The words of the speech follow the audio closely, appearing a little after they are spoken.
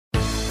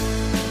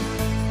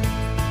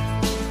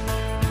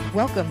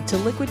Welcome to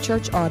Liquid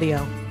Church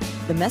Audio.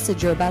 The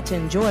message you're about to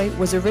enjoy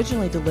was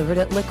originally delivered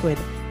at Liquid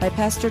by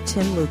Pastor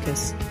Tim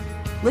Lucas.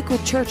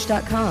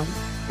 LiquidChurch.com,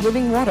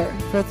 living water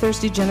for a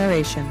thirsty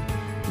generation.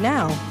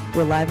 Now,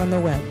 we're live on the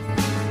web.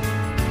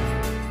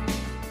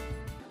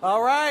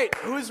 All right,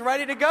 who's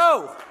ready to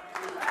go?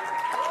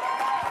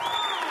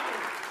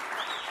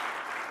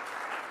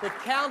 The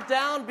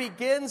countdown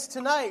begins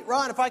tonight.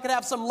 Ron, if I could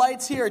have some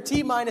lights here.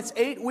 T-minus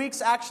 8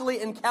 weeks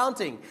actually and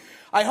counting.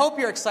 I hope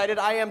you're excited.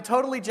 I am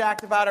totally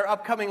jacked about our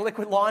upcoming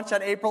Liquid launch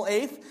on April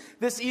 8th.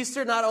 This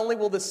Easter, not only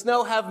will the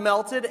snow have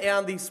melted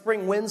and the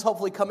spring winds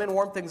hopefully come in,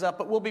 warm things up,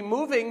 but we'll be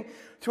moving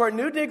to our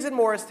new digs in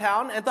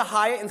Morristown at the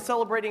Hyatt and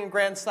celebrating in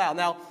grand style.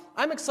 Now,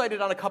 I'm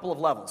excited on a couple of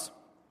levels.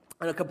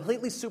 On a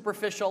completely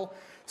superficial,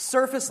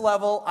 surface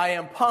level, I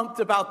am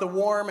pumped about the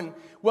warm and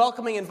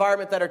welcoming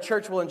environment that our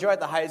church will enjoy at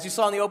the Hyatt. As you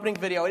saw in the opening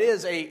video,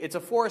 it's a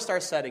 4-star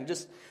setting,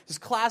 just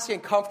classy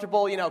and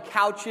comfortable,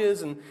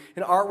 couches and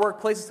artwork,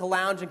 places to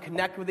lounge and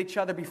connect with each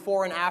other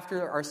before and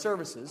after our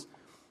services.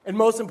 And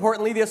most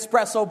importantly, the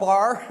espresso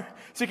bar,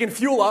 so you can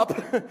fuel up,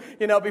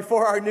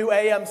 before our new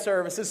AM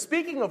services.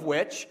 Speaking of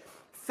which,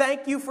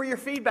 thank you for your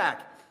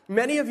feedback.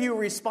 Many of you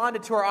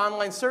responded to our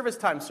online service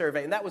time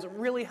survey, and that was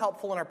really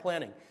helpful in our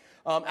planning.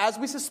 As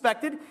we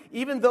suspected,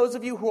 even those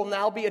of you who will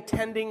now be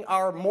attending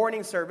our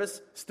morning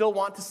service still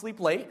want to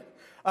sleep late.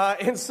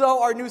 And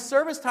so our new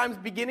service times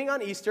beginning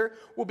on Easter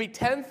will be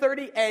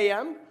 10:30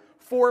 a.m.,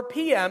 4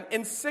 p.m.,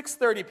 and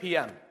 6:30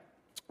 p.m.,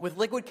 with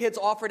Liquid Kids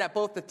offered at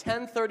both the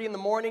 10:30 in the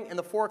morning and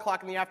the 4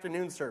 o'clock in the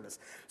afternoon service.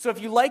 So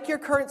if you like your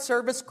current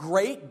service,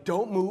 great,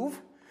 don't move.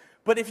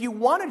 But if you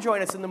want to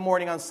join us in the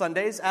morning on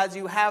Sundays, as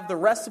you have the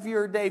rest of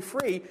your day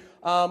free,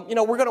 we're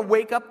going to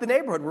wake up the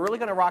neighborhood. We're really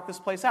going to rock this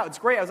place out. It's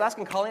great. I was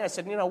asking Colleen, I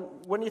said,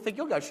 when do you think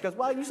you'll go? She goes,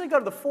 well, I usually go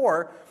to the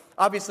 4,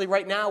 obviously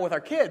right now with our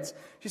kids.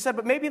 She said,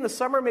 but maybe in the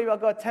summer, maybe I'll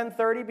go at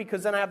 10:30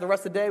 because then I have the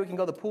rest of the day. We can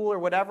go to the pool or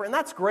whatever. And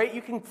that's great.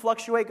 You can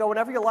fluctuate, go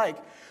whenever you like.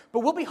 But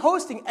we'll be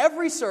hosting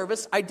every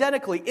service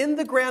identically in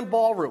the grand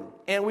ballroom.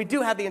 And we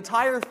do have the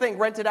entire thing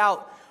rented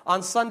out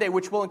on Sunday,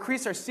 which will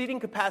increase our seating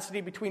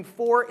capacity between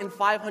 400 and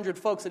 500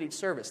 folks at each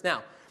service.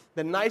 Now,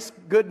 the nice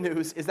good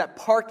news is that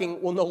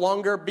parking will no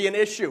longer be an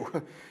issue.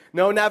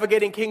 No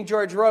navigating King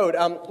George Road.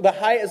 The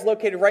Hyatt is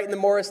located right in the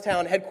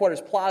Morristown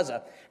headquarters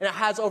plaza, and it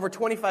has over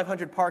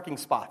 2,500 parking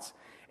spots.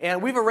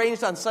 And we've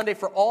arranged on Sunday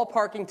for all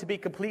parking to be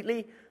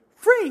completely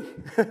free.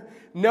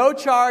 No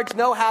charge,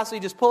 no hassle.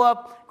 You just pull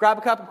up, grab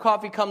a cup of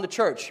coffee, come to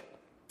church.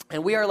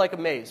 And we are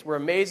amazed. We're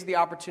amazed at the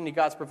opportunity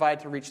God's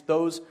provided to reach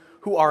those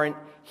who aren't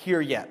here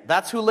yet.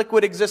 That's who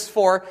Liquid exists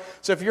for.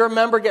 So if you're a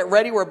member, get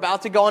ready. We're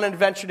about to go on an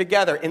adventure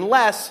together in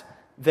less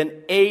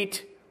than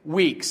 8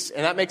 weeks.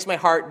 And that makes my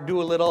heart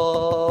do a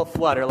little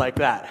flutter like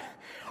that.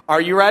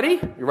 Are you ready?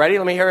 You ready?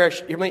 Let me hear.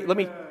 Let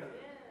me.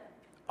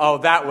 Oh,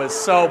 that was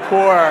so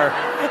poor.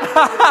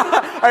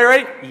 Are you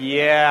ready?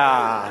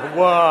 Yeah.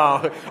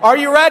 Whoa. Are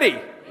you ready?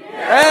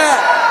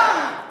 Yeah.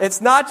 It's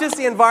not just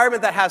the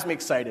environment that has me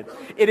excited.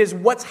 It is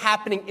what's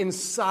happening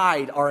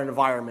inside our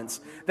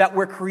environments that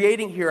we're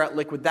creating here at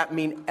Liquid that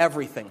mean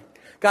everything.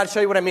 Got to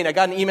show you what I mean. I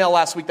got an email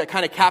last week that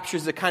kind of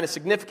captures the kind of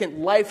significant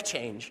life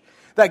change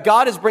that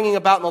God is bringing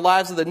about in the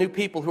lives of the new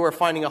people who are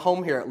finding a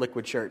home here at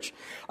Liquid Church.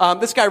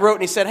 This guy wrote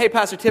and he said, hey,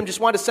 Pastor Tim,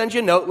 just wanted to send you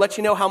a note, let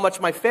you know how much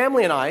my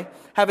family and I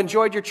have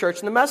enjoyed your church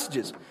and the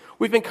messages.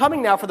 We've been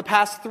coming now for the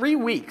past 3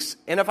 weeks,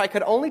 and if I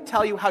could only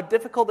tell you how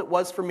difficult it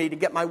was for me to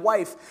get my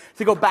wife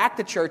to go back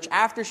to church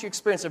after she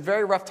experienced a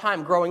very rough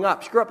time growing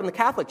up. She grew up in the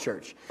Catholic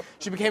Church.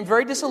 She became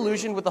very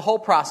disillusioned with the whole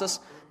process,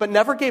 but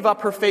never gave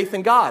up her faith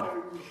in God.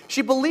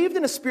 She believed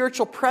in a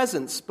spiritual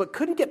presence, but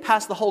couldn't get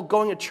past the whole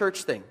going to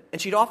church thing.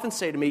 And she'd often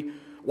say to me,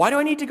 why do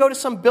I need to go to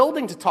some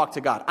building to talk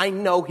to God? I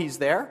know He's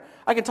there.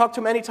 I can talk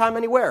to Him anytime,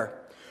 anywhere.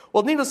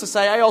 Well, needless to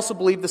say, I also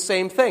believe the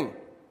same thing.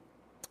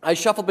 I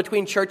shuffled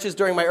between churches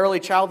during my early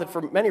childhood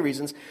for many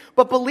reasons,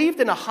 but believed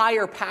in a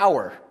higher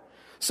power.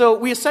 So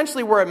we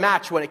essentially were a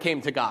match when it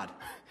came to God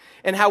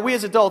and how we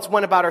as adults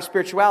went about our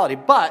spirituality.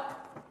 But,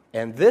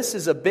 and this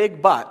is a big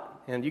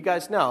but, and you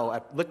guys know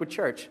at Liquid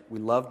Church, we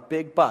love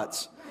big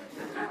buts.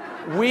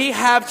 We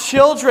have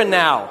children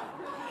now,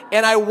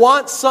 and I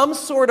want some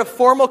sort of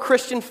formal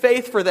Christian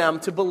faith for them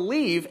to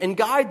believe and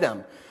guide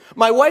them.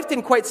 My wife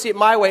didn't quite see it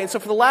my way, and so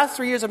for the last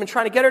 3 years, I've been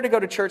trying to get her to go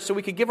to church so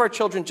we could give our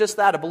children just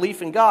that, a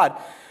belief in God.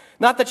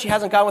 Not that she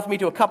hasn't gone with me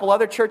to a couple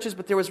other churches,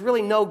 but there was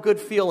really no good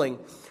feeling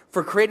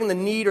for creating the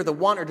need or the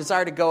want or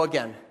desire to go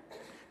again.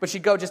 But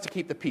she'd go just to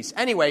keep the peace.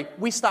 Anyway,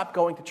 we stopped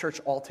going to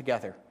church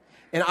altogether.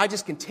 And I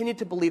just continued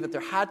to believe that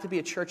there had to be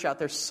a church out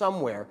there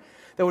somewhere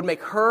that would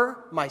make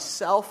her,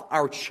 myself,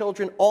 our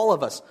children, all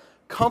of us,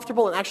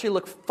 comfortable and actually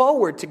look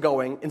forward to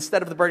going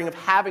instead of the burden of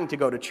having to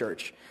go to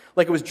church.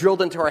 Like it was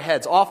drilled into our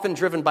heads, often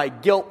driven by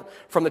guilt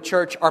from the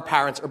church, our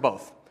parents, or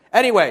both.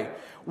 Anyway,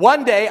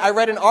 one day I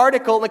read an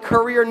article in the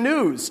Courier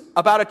News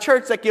about a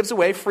church that gives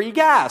away free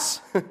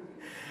gas.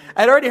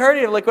 I'd already heard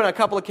of Liquid on a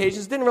couple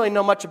occasions, didn't really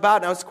know much about it,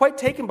 and I was quite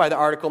taken by the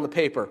article in the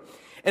paper.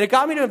 And it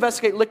got me to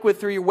investigate Liquid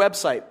through your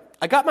website.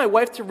 I got my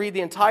wife to read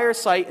the entire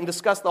site and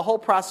discuss the whole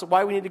process of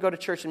why we need to go to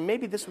church, and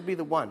maybe this would be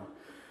the one.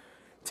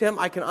 Tim,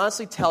 I can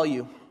honestly tell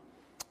you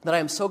that I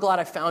am so glad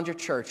I found your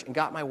church and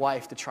got my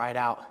wife to try it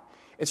out.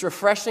 It's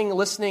refreshing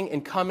listening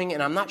and coming,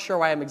 and I'm not sure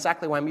why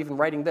I'm even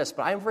writing this,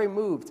 but I am very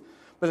moved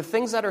by the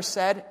things that are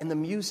said and the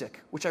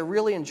music, which I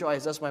really enjoy,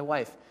 as does my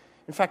wife.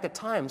 In fact, at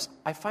times,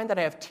 I find that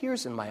I have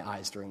tears in my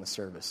eyes during the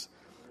service,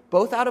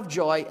 both out of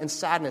joy and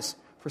sadness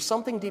for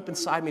something deep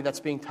inside me that's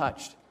being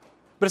touched.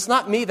 But it's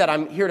not me that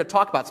I'm here to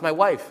talk about, it's my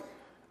wife.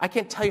 I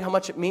can't tell you how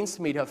much it means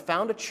to me to have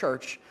found a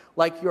church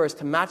like yours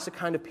to match the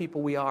kind of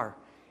people we are.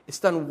 It's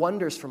done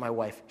wonders for my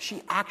wife.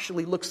 She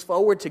actually looks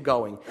forward to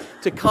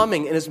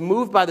coming, and is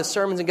moved by the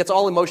sermons and gets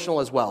all emotional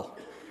as well.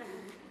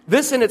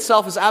 This in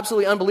itself is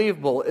absolutely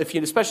unbelievable,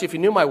 especially if you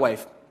knew my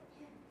wife.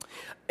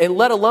 And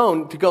let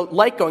alone to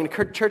going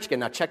to church again.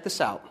 Now check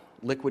this out.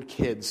 Liquid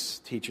Kids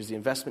teachers, the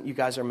investment you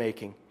guys are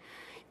making.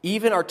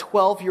 Even our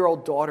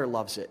 12-year-old daughter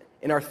loves it.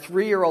 And our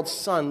 3-year-old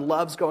son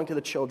loves going to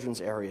the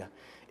children's area.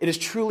 It is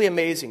truly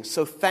amazing.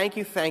 So thank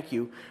you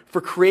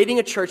for creating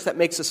a church that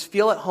makes us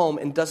feel at home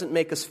and doesn't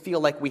make us feel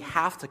like we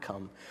have to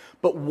come,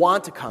 but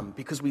want to come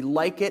because we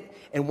like it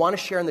and want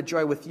to share in the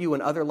joy with you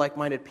and other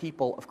like-minded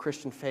people of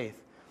Christian faith.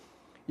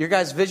 Your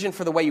guys' vision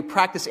for the way you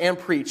practice and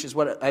preach is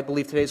what I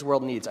believe today's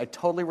world needs. I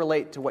totally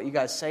relate to what you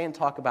guys say and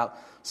talk about,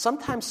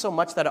 sometimes so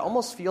much that it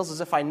almost feels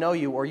as if I know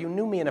you or you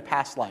knew me in a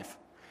past life.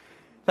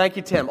 Thank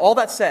you, Tim. All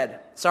that said,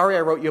 sorry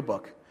I wrote you a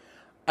book.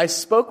 I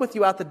spoke with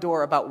you out the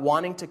door about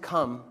wanting to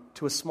come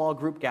to a small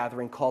group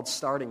gathering called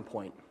Starting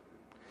Point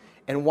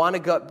and want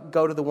to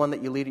go to the one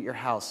that you lead at your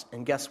house.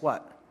 And guess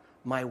what?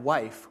 My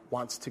wife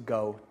wants to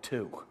go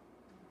too.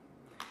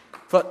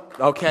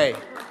 Okay,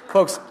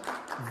 folks,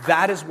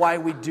 that is why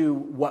we do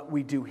what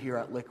we do here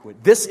at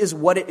Liquid. This is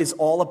what it is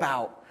all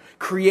about.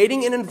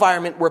 Creating an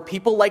environment where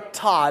people like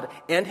Todd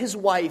and his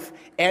wife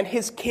and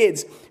his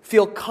kids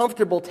feel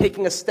comfortable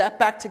taking a step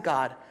back to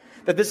God,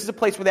 that this is a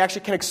place where they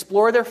actually can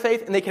explore their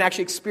faith and they can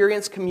actually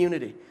experience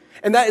community.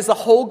 And that is the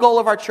whole goal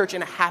of our church,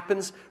 and it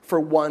happens for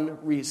one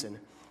reason.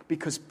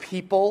 Because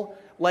people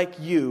like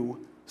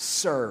you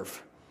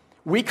serve.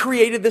 We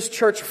created this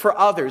church for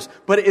others,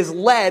 but it is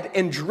led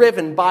and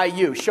driven by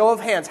you. Show of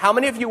hands, how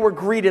many of you were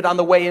greeted on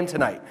the way in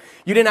tonight?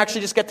 You didn't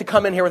actually just get to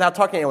come in here without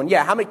talking to anyone.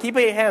 Yeah, how many? Keep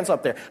your hands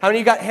up there. How many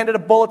of you got handed a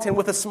bulletin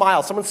with a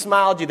smile? Someone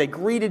smiled at you, they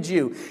greeted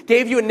you,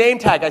 gave you a name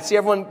tag. I see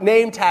everyone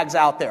name tags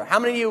out there. How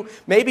many of you,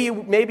 maybe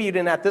you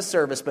didn't at this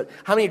service, but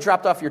how many of you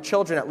dropped off your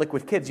children at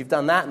Liquid Kids? You've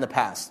done that in the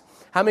past.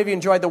 How many of you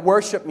enjoyed the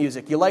worship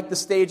music? You like the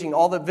staging,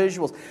 all the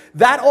visuals.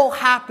 That all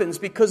happens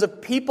because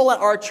of people at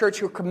our church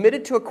who are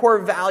committed to a core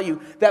value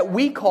that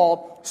we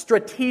call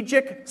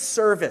strategic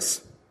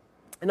service.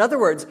 In other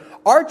words,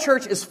 our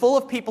church is full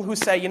of people who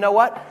say, you know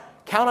what?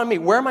 Count on me.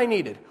 Where am I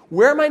needed?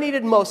 Where am I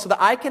needed most so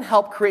that I can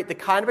help create the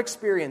kind of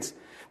experience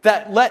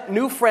that let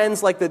new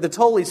friends like the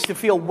Tolleys to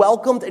feel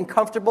welcomed and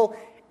comfortable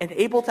and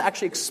able to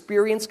actually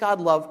experience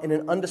God's love in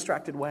an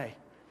undistracted way.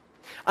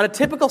 On a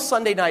typical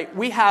Sunday night,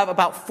 we have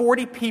about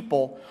 40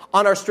 people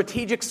on our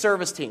strategic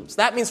service teams.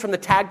 That means from the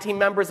tag team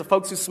members, the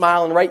folks who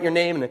smile and write your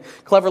name and a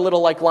clever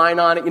little line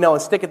on it,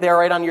 and stick it there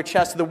right on your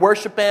chest, to the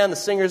worship band, the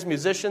singers,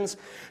 musicians,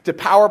 to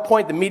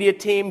PowerPoint, the media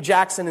team,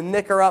 Jackson and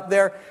Nick are up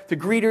there, to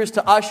greeters,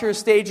 to ushers,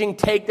 staging,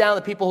 takedown,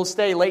 the people who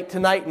stay late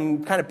tonight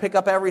and kind of pick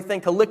up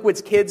everything, to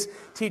Liquid's kids,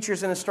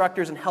 teachers and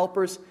instructors and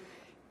helpers.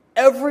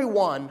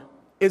 Everyone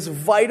is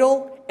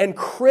vital and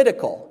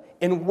critical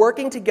in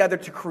working together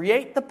to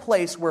create the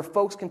place where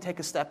folks can take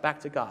a step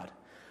back to God.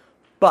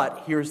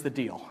 But here's the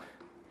deal.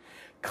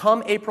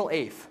 Come April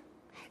 8th,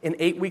 in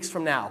 8 weeks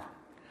from now,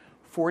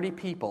 40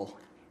 people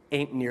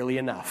ain't nearly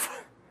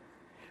enough.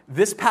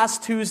 This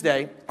past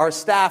Tuesday, our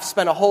staff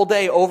spent a whole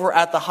day over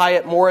at the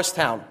Hyatt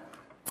Morristown.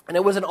 And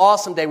it was an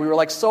awesome day. We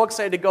were so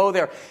excited to go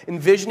there,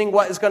 envisioning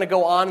what is going to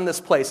go on in this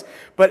place.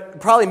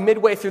 But probably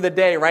midway through the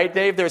day, right,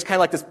 Dave, there was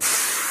kind of this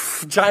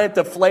giant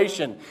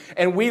deflation.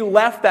 And we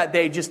left that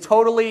day just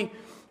totally,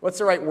 what's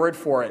the right word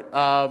for it?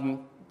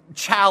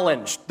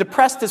 Challenged.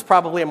 Depressed is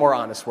probably a more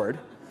honest word.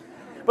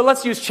 But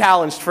let's use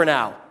challenged for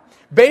now.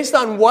 Based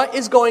on what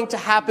is going to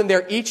happen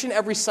there each and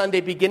every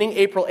Sunday beginning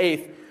April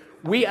 8th,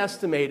 we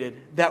estimated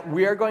that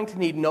we are going to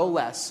need no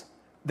less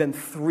than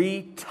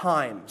 3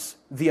 times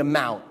the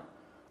amount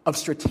of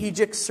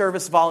strategic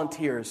service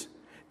volunteers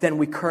than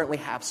we currently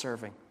have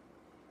serving.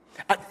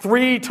 At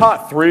 3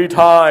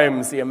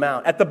 times the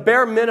amount. At the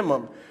bare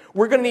minimum,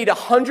 we're going to need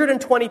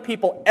 120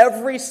 people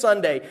every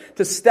Sunday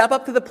to step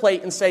up to the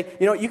plate and say,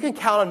 you can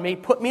count on me,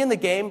 put me in the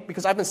game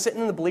because I've been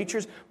sitting in the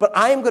bleachers, but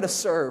I am going to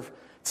serve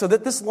so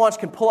that this launch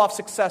can pull off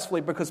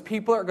successfully because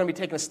people are going to be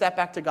taking a step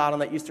back to God on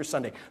that Easter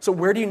Sunday. So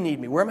where do you need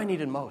me? Where am I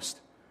needed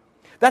most?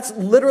 That's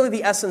literally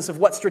the essence of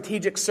what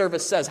strategic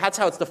service says. That's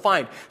how it's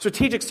defined.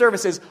 Strategic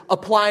service is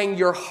applying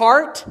your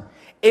heart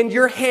and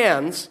your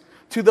hands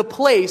to the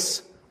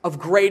place of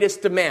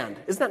greatest demand.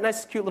 Isn't that a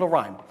nice, cute little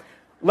rhyme?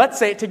 Let's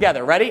say it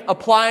together. Ready?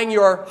 Applying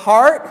your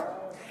heart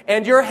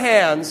and your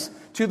hands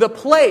to the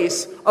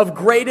place of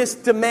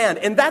greatest demand.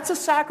 And that's a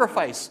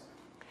sacrifice.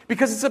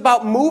 Because it's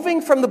about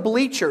moving from the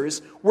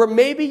bleachers where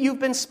maybe you've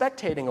been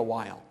spectating a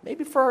while,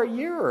 maybe for a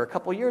year or a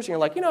couple of years, and you're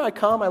like, I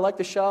come, I like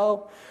the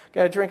show,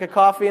 get a drink of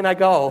coffee, and I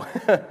go.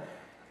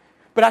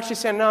 But actually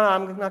saying, no,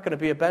 I'm not going to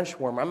be a bench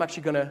warmer. I'm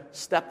actually going to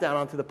step down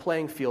onto the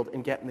playing field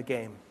and get in the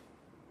game.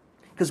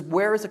 Because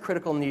where is the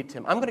critical need,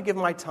 Tim? I'm going to give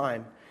my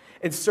time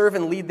and serve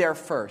and lead there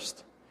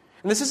first.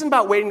 And this isn't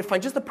about waiting to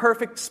find just the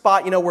perfect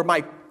spot, where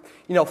my,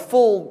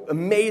 full,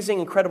 amazing,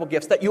 incredible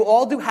gifts that you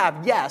all do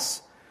have,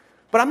 yes,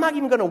 but I'm not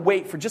even going to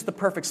wait for just the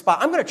perfect spot.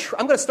 I'm going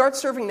to start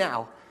serving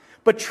now,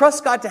 but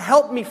trust God to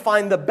help me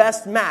find the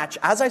best match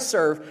as I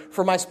serve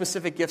for my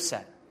specific gift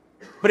set.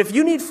 But if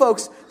you need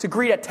folks to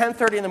greet at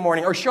 10:30 in the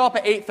morning or show up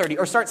at 8:30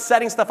 or start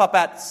setting stuff up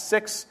at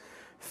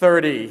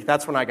 6:30,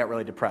 that's when I got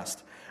really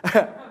depressed.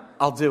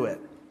 I'll do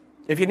it.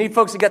 If you need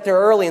folks to get there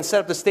early and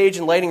set up the stage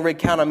and lighting rig,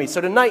 count on me.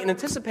 So tonight, in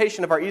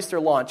anticipation of our Easter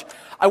launch,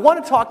 I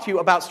want to talk to you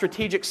about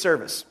strategic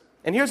service.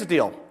 And here's the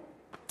deal.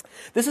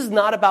 This is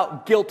not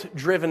about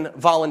guilt-driven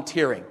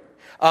volunteering.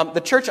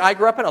 The church I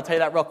grew up in, I'll tell you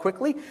that real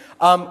quickly,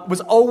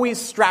 was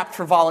always strapped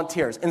for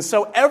volunteers. And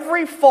so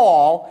every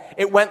fall,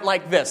 it went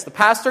like this. The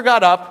pastor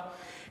got up,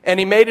 and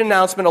he made an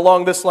announcement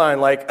along this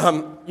line, like,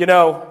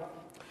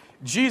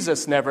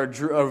 Jesus never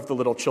drove the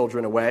little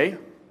children away,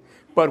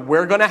 but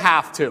we're going to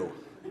have to.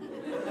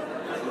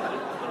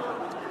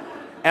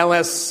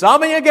 Unless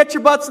some of you get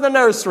your butts in the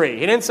nursery.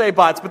 He didn't say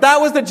butts, but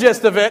that was the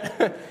gist of it.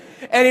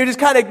 And he would just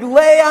kind of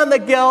lay on the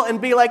guilt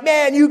and be like,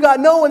 man,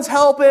 no one's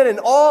helping, and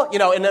all,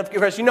 and of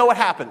course, you know what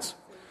happens.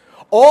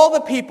 All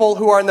the people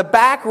who are in the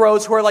back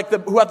rows who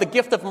have the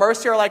gift of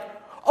mercy are like,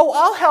 oh,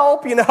 I'll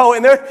help,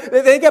 and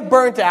they get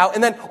burnt out.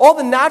 And then all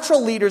the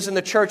natural leaders in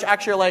the church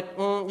actually are like,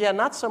 yeah,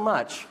 not so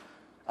much.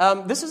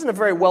 This isn't a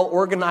very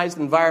well-organized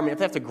environment. If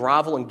they have to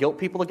grovel and guilt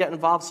people to get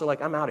involved, so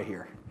I'm out of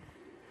here.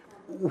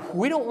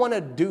 We don't want to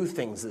do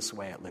things this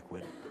way at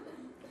Liquid.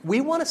 We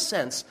want a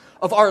sense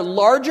of our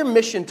larger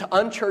mission to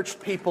unchurched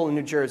people in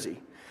New Jersey,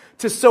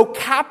 to so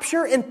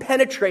capture and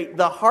penetrate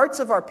the hearts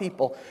of our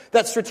people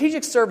that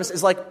strategic service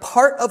is like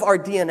part of our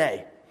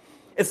DNA.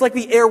 It's like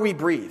the air we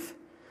breathe.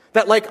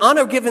 That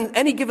on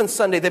any given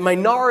Sunday, the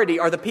minority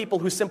are the people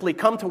who simply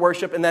come to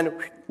worship and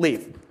then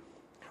leave.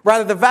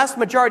 Rather, the vast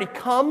majority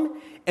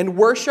come and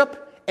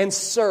worship and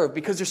serve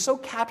because they're so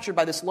captured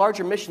by this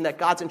larger mission that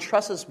God's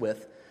entrusted us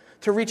with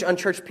to reach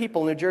unchurched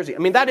people in New Jersey. I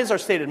mean, that is our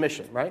stated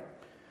mission, right?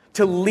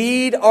 To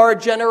lead our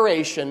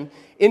generation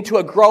into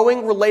a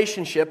growing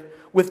relationship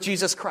with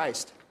Jesus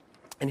Christ.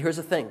 And here's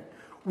the thing.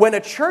 When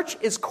a church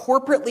is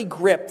corporately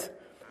gripped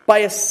by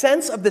a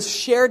sense of this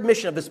shared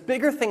mission, of this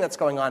bigger thing that's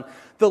going on,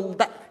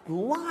 that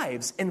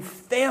lives and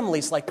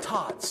families like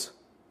Todd's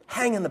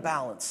hang in the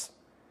balance,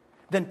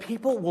 then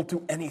people will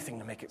do anything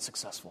to make it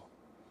successful.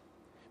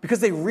 Because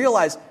they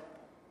realize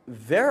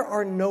there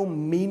are no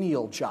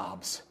menial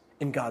jobs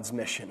in God's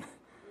mission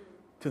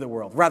to the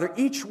world. Rather,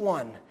 each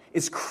one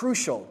is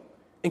crucial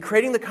in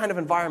creating the kind of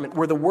environment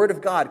where the Word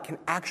of God can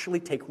actually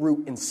take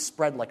root and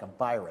spread like a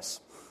virus,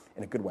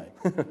 in a good way.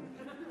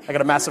 I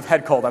got a massive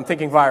head cold. I'm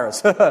thinking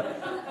virus.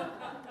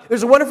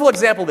 There's a wonderful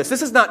example of this.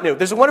 This is not new.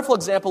 There's a wonderful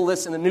example of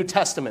this in the New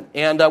Testament.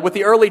 And with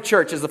the early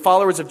church, as the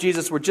followers of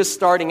Jesus were just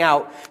starting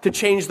out to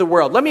change the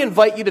world. Let me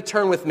invite you to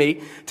turn with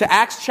me to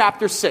Acts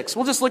chapter 6.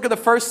 We'll just look at the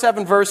first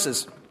 7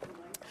 verses.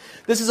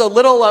 This is a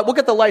little, we'll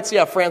get the lights,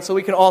 Fran, so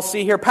we can all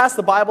see here. Pass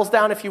the Bibles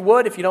down if you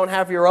would. If you don't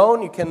have your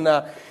own, you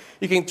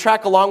can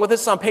track along with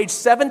us on page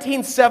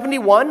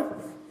 1771,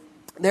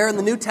 there in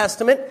the New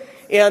Testament.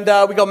 And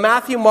we go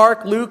Matthew,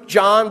 Mark, Luke,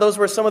 John. Those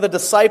were some of the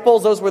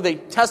disciples. Those were the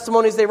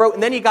testimonies they wrote.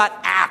 And then you got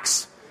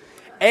Acts.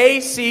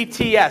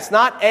 A-C-T-S,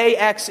 not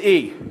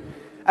A-X-E.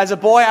 As a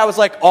boy, I was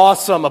like,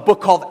 awesome, a book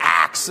called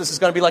Acts. This is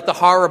going to be like the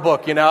horror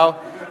book,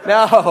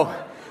 No.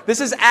 This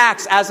is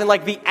Acts, as in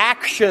the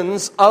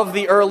actions of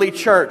the early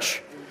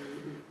church.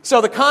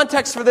 So the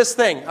context for this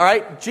thing, all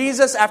right?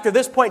 Jesus, after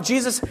this point,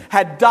 Jesus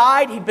had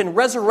died. He'd been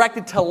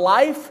resurrected to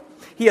life.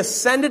 He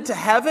ascended to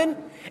heaven.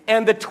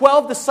 And the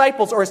 12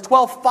 disciples, or his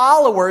 12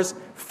 followers,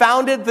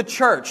 founded the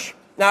church.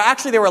 Now,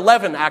 actually, there were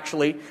 11,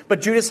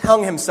 but Judas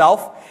hung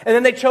himself. And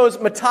then they chose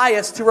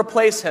Matthias to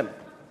replace him.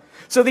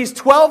 So these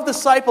 12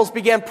 disciples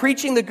began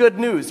preaching the good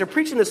news. They're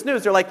preaching this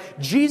news. They're like,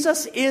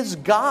 Jesus is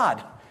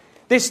God.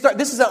 This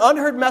is an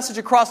unheard message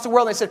across the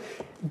world. They said,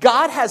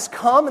 God has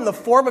come in the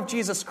form of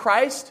Jesus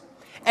Christ,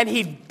 and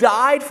he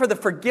died for the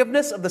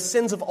forgiveness of the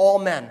sins of all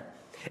men.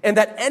 And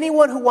that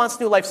anyone who wants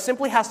new life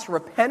simply has to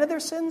repent of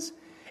their sins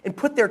and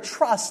put their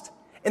trust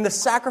in the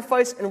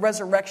sacrifice and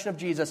resurrection of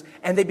Jesus,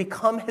 and they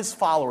become his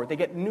follower. They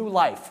get new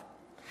life.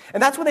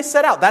 And that's what they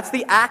set out. That's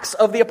the Acts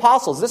of the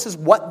Apostles. This is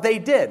what they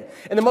did.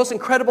 And the most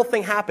incredible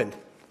thing happened.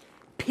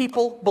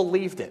 People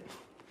believed it.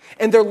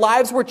 And their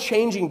lives were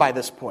changing by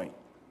this point.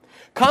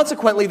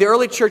 Consequently, the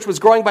early church was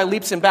growing by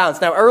leaps and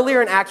bounds. Now,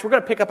 earlier in Acts, we're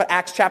going to pick up at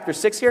Acts chapter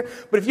 6 here,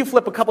 but if you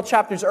flip a couple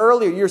chapters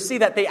earlier, you'll see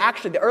that the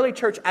early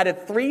church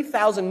added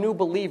 3,000 new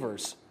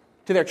believers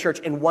to their church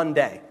in one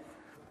day.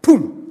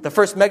 Boom! The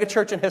first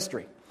megachurch in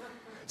history.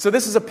 So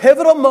this is a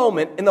pivotal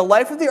moment in the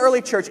life of the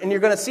early church, and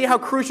you're going to see how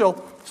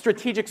crucial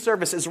strategic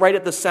service is right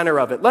at the center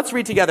of it. Let's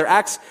read together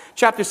Acts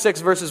chapter 6,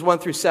 verses 1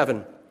 through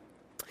 7.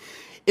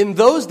 In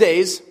those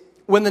days,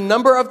 when the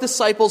number of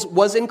disciples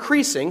was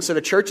increasing, so the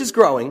church is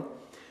growing,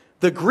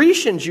 the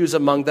Grecian Jews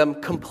among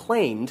them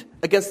complained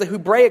against the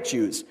Hebraic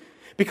Jews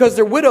because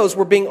their widows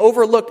were being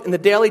overlooked in the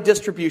daily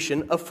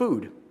distribution of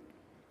food.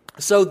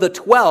 So the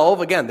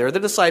 12, again, they're the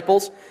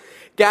disciples,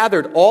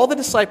 gathered all the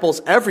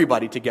disciples,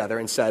 everybody together,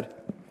 and said,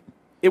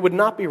 "It would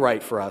not be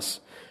right for us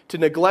to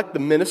neglect the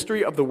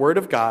ministry of the word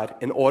of God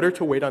in order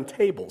to wait on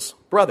tables.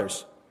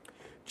 Brothers,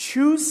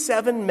 choose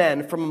 7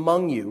 men from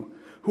among you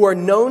who are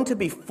known to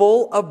be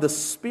full of the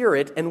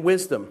Spirit and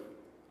wisdom.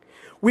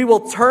 We will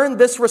turn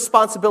this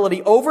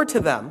responsibility over to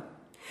them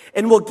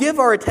and will give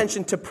our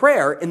attention to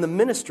prayer in the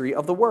ministry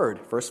of the word."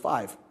 Verse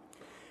 5.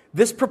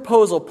 This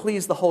proposal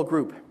pleased the whole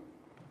group.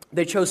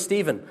 They chose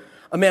Stephen,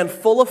 a man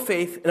full of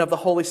faith and of the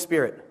Holy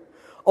Spirit.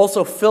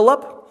 Also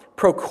Philip,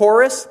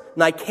 Prochorus,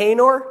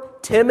 Nicanor,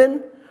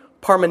 Timon,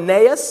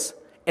 Parmenas,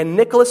 and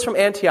Nicholas from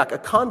Antioch, a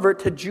convert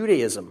to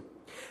Judaism.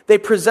 They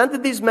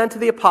presented these men to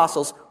the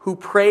apostles, who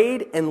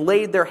prayed and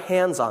laid their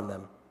hands on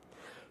them.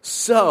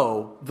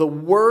 So the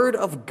word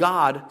of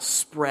God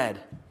spread.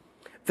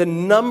 The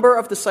number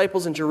of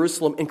disciples in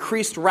Jerusalem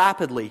increased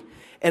rapidly,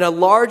 and a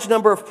large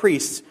number of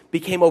priests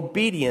became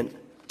obedient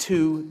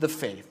to the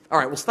faith. All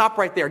right, we'll stop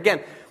right there.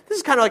 Again, this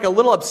is kind of like a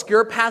little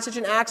obscure passage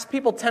in Acts.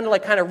 People tend to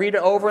kind of read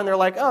it over, and they're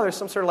like, oh, there's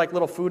some sort of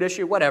little food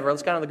issue, whatever.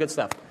 That's kind of the good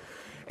stuff.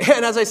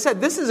 And as I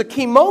said, this is a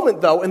key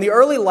moment, though, in the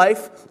early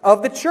life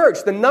of the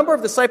church. The number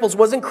of disciples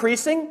was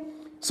increasing,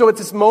 so it's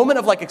this moment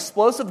of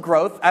explosive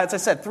growth. As I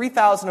said,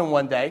 3,000 in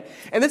one day.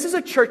 And this is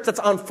a church that's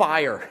on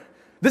fire.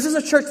 This is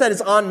a church that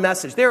is on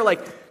message. They're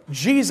like,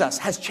 Jesus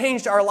has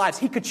changed our lives.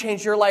 He could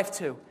change your life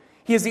too.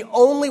 He is the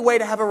only way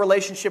to have a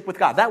relationship with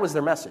God. That was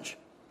their message.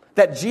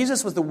 That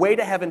Jesus was the way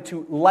to heaven,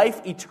 to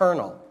life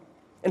eternal.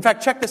 In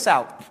fact, check this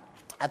out.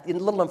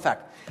 Little known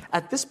fact.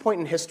 At this point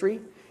in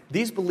history,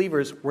 these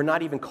believers were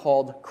not even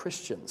called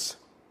Christians.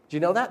 Do you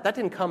know that? That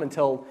didn't come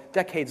until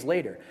decades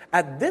later.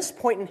 At this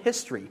point in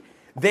history,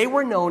 they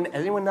were known,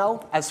 anyone know,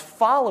 as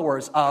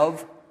followers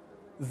of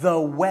the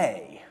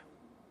way.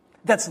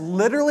 That's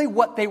literally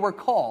what they were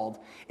called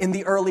in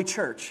the early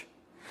church.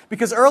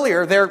 Because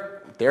earlier,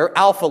 their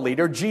alpha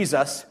leader,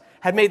 Jesus,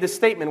 had made this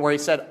statement where he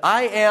said,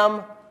 "I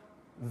am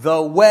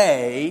the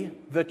way,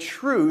 the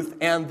truth,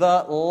 and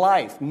the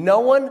life.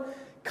 No one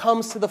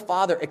comes to the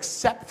Father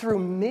except through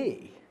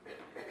me."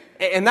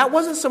 And that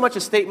wasn't so much a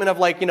statement of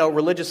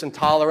religious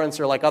intolerance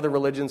or other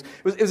religions.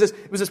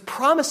 It was this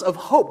promise of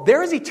hope.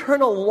 There is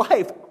eternal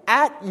life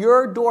at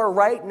your door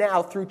right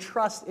now through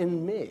trust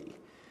in me.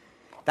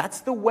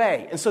 That's the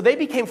way. And so they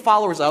became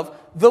followers of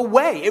the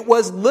way. It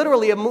was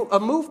literally a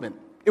movement.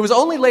 It was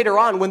only later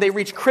on, when they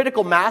reached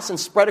critical mass and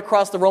spread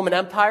across the Roman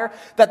Empire,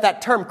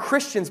 that term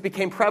Christians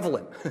became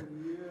prevalent.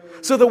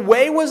 So the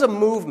way was a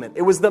movement.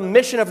 It was the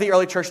mission of the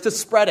early church to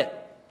spread it.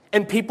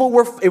 And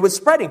it was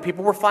spreading.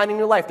 People were finding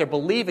new life. They're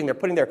believing. They're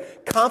putting their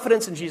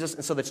confidence in Jesus.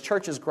 And so this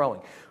church is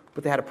growing.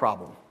 But they had a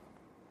problem.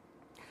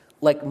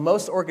 Like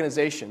most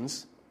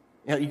organizations,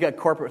 you got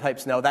corporate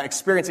types now, that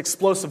experience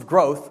explosive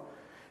growth,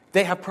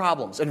 they have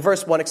problems. And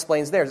verse 1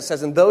 explains theirs. It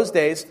says, in those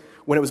days,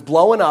 when it was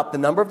blowing up, the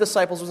number of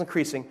disciples was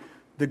increasing,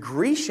 the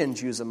Grecian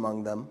Jews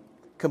among them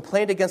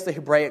complained against the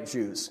Hebraic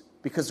Jews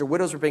because their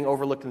widows were being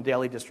overlooked in the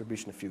daily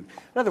distribution of food.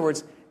 In other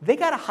words, they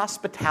got a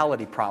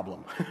hospitality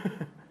problem.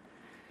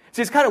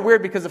 See, it's kind of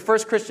weird because the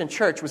first Christian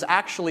church was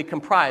actually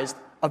comprised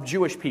of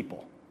Jewish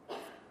people.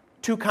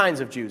 2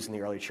 kinds of Jews in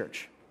the early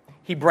church.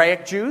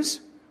 Hebraic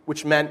Jews,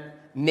 which meant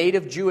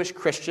native Jewish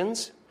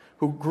Christians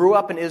who grew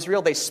up in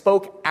Israel. They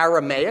spoke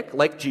Aramaic,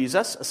 like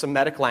Jesus, a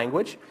Semitic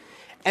language.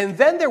 And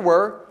then there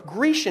were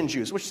Grecian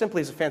Jews, which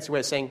simply is a fancy way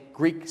of saying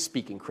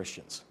Greek-speaking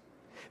Christians.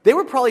 They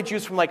were probably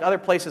Jews from other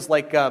places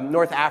like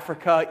North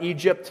Africa,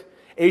 Egypt,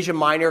 Asia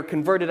Minor,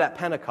 converted at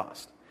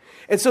Pentecost.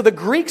 And so the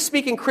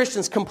Greek-speaking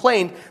Christians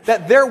complained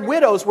that their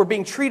widows were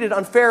being treated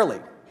unfairly.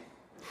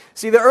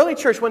 See, the early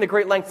church went to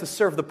great lengths to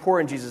serve the poor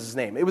in Jesus'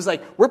 name. It was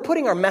we're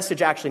putting our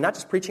message actually, not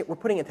just preaching it, we're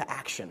putting it into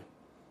action.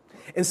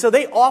 And so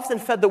they often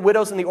fed the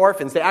widows and the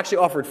orphans. They actually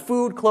offered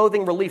food,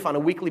 clothing, relief on a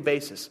weekly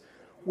basis,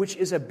 which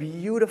is a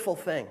beautiful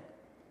thing.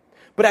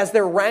 But as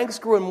their ranks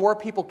grew and more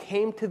people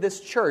came to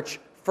this church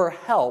for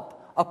help,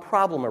 a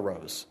problem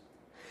arose.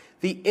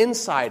 The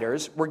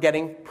insiders were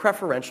getting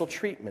preferential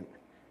treatment.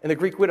 And the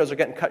Greek widows are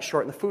getting cut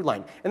short in the food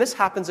line. And this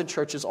happens in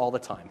churches all the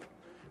time,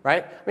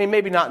 right? I mean,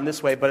 maybe not in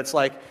this way, but it's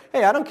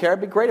hey, I don't care.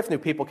 It'd be great if new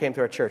people came to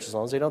our church as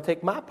long as they don't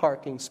take my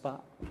parking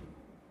spot.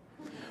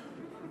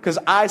 Because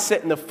I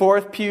sit in the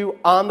 4th pew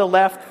on the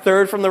left,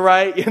 3rd from the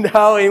right,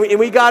 and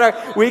we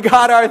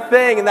got our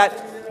thing. And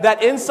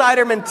that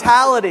insider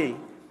mentality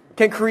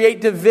can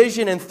create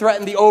division and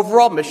threaten the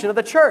overall mission of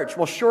the church.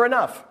 Well, sure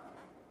enough,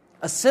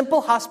 a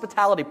simple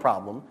hospitality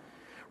problem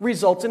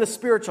results in a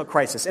spiritual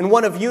crisis and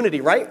one of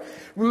unity, right?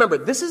 Remember,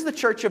 this is the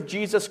church of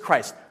Jesus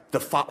Christ, the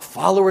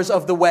followers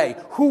of the way,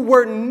 who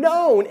were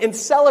known and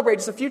celebrated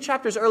just a few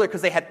chapters earlier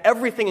because they had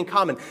everything in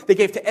common. They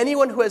gave to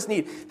anyone who has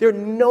need. They're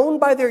known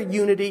by their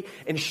unity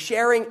and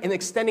sharing and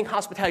extending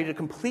hospitality to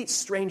complete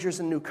strangers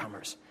and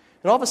newcomers.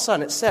 And all of a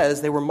sudden it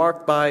says they were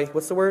marked by,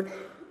 what's the word?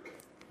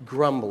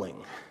 Grumbling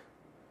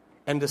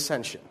and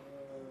dissension.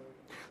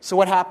 So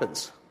what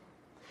happens?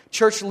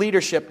 Church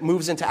leadership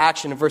moves into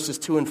action in verses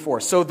 2 and 4.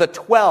 So the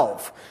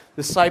 12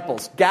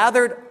 disciples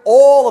gathered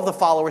all of the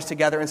followers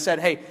together and said,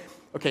 hey,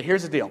 okay,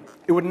 here's the deal.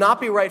 It would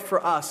not be right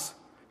for us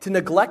to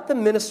neglect the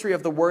ministry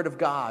of the Word of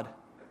God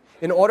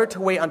in order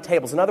to wait on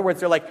tables. In other words,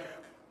 they're like,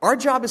 our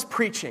job is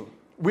preaching.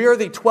 We are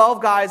the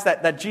 12 guys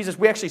that Jesus,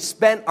 we actually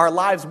spent our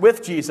lives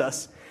with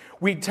Jesus.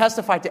 We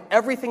testified to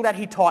everything that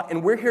he taught,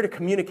 and we're here to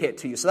communicate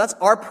to you. So that's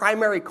our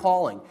primary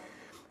calling.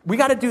 We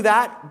got to do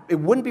that. It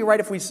wouldn't be right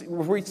if we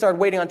started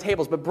waiting on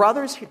tables. But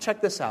brothers, check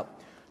this out.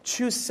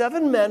 Choose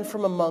 7 men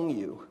from among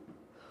you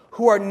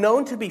who are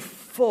known to be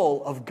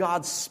full of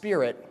God's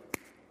Spirit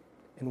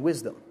and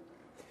wisdom.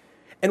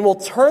 And we'll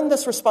turn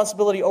this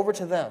responsibility over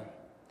to them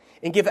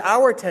and give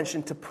our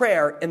attention to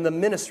prayer and the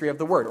ministry of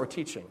the word or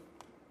teaching.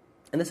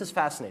 And this is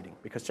fascinating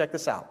because check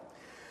this out.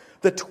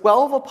 The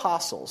 12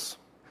 apostles,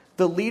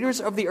 the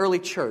leaders of the early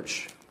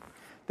church,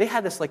 they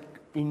had this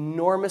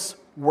enormous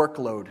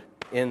workload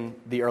in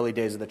the early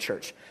days of the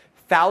church.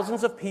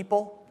 Thousands of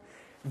people.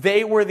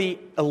 They were the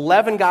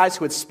 11 guys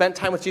who had spent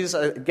time with Jesus.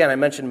 Again, I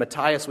mentioned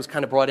Matthias was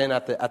kind of brought in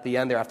at the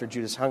end there after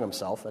Judas hung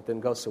himself. That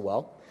didn't go so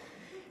well.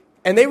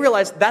 And they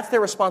realized that's their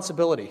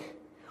responsibility.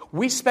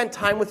 We spent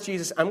time with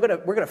Jesus. We're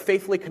going to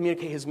faithfully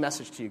communicate his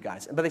message to you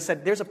guys. But they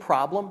said, there's a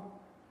problem.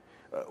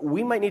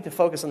 We might need to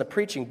focus on the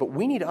preaching, but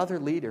we need other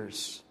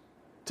leaders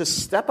to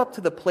step up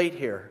to the plate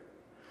here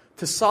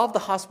to solve the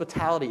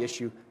hospitality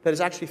issue that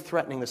is actually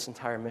threatening this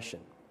entire mission.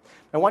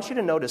 I want you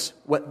to notice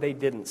what they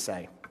didn't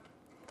say.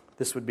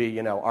 This would be,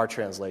 our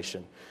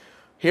translation.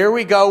 Here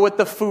we go with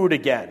the food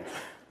again.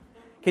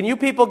 Can you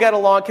people get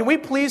along? Can we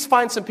please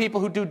find some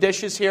people who do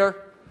dishes here?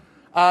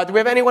 Do we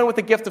have anyone with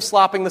the gift of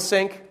slopping the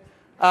sink?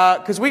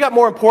 Because we got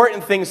more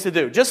important things to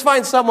do. Just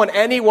find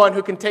anyone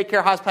who can take care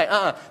of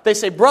hospitality. They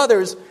say,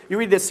 brothers, you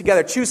read this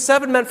together. Choose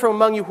 7 men from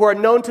among you who are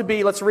known to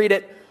be, let's read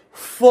it,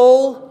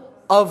 full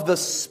of the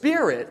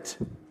Spirit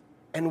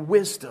and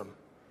wisdom.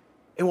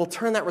 And we'll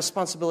turn that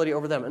responsibility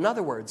over them. In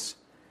other words,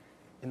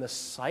 in the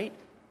sight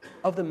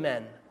of the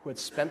men who had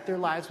spent their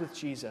lives with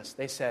Jesus,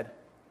 they said,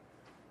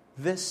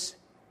 this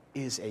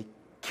is a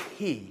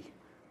key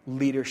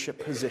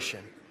leadership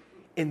position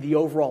in the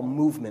overall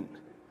movement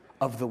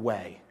of the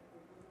way.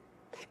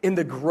 In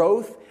the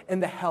growth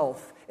and the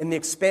health and the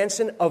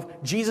expansion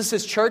of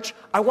Jesus' church,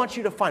 we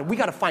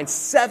got to find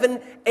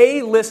 7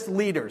 A-list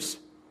leaders.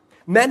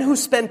 Men who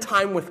spend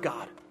time with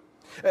God.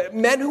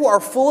 Men who are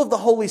full of the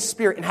Holy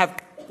Spirit and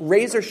have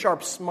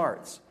razor-sharp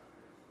smarts.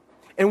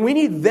 And we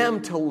need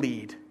them to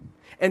lead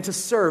and to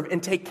serve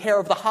and take care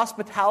of the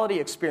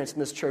hospitality experience in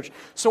this church.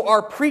 So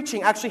our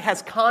preaching actually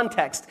has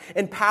context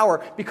and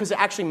power because it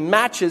actually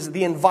matches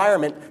the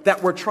environment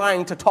that we're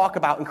trying to talk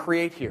about and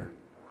create here.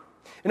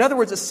 In other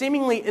words, a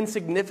seemingly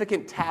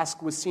insignificant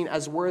task was seen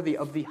as worthy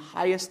of the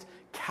highest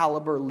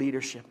caliber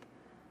leadership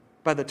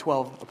by the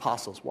 12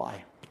 apostles.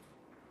 Why?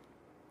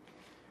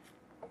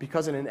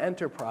 Because in an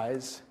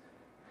enterprise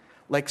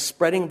like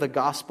spreading the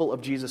gospel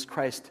of Jesus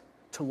Christ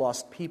to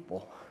lost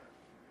people,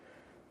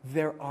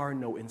 there are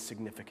no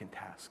insignificant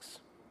tasks.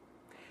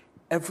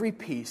 Every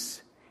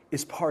piece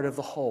is part of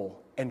the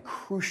whole and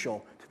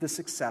crucial to the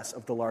success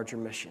of the larger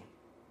mission.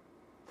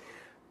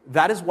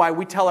 That is why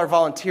we tell our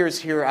volunteers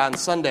here on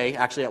Sunday,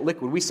 actually at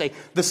Liquid, we say,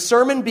 the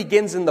sermon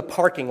begins in the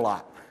parking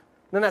lot.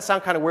 Doesn't that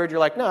sound kind of weird? You're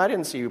like, no, I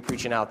didn't see you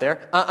preaching out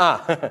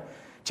there.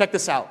 Check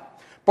this out.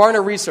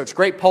 Barna Research,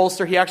 great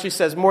pollster, he actually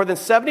says more than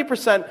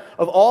 70%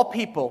 of all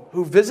people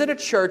who visit a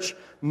church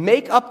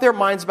make up their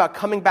minds about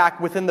coming back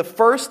within the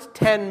first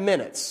 10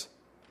 minutes,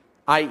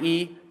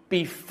 i.e.,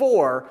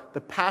 before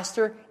the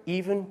pastor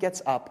even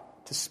gets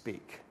up to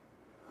speak.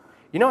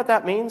 You know what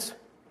that means?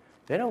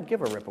 They don't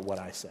give a rip of what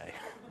I say.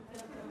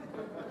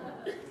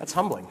 That's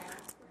humbling.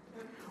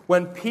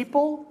 When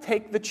people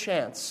take the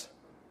chance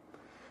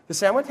to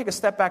say, I'm going to take a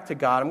step back to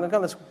God, I'm going to go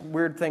on this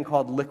weird thing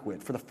called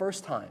Liquid for the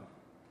first time,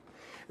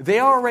 they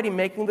are already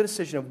making the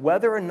decision of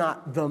whether or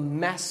not the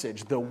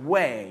message, the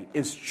way,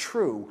 is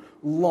true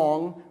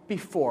long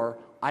before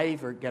I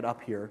ever get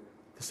up here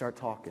to start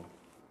talking.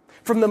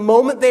 From the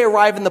moment they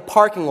arrive in the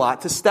parking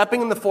lot to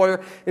stepping in the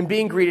foyer and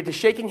being greeted to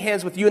shaking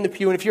hands with you in the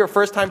pew, and if you're a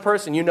first-time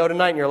person, you know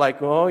tonight, and you're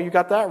like, oh, you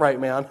got that right,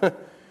 man.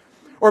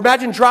 Or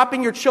imagine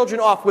dropping your children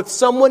off with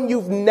someone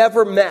you've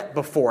never met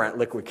before at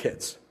Liquid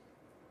Kids.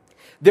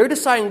 They're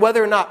deciding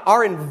whether or not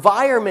our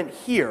environment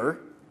here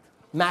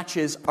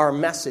matches our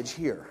message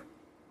here.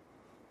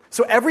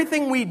 So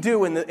everything we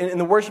do in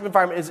the worship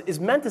environment is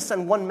meant to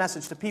send one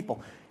message to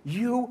people.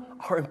 You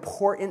are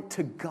important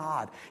to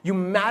God. You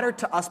matter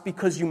to us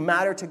because you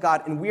matter to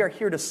God, and we are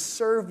here to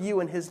serve you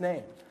in His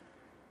name.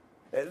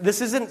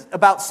 This isn't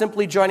about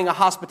simply joining a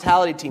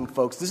hospitality team,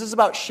 folks. This is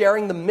about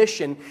sharing the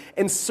mission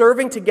and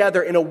serving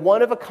together in a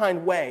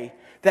one-of-a-kind way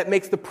that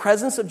makes the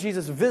presence of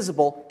Jesus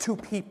visible to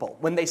people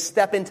when they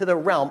step into the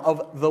realm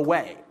of the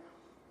way.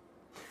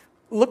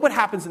 Look what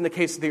happens in the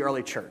case of the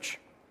early church.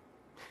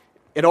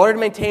 In order to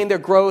maintain their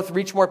growth,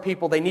 reach more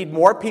people, they need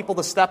more people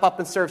to step up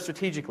and serve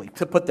strategically,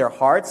 to put their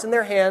hearts and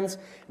their hands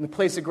in the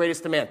place of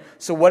greatest demand.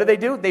 So what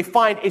do? They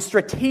find a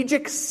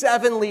strategic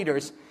 7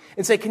 leaders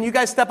and say, can you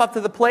guys step up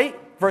to the plate?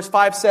 Verse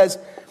 5 says,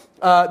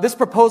 this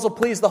proposal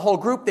pleased the whole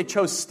group. They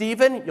chose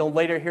Stephen. You'll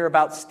later hear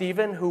about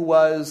Stephen, who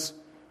was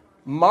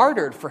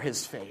martyred for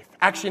his faith.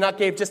 Actually, not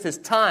gave just his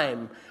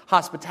time,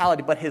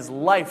 hospitality, but his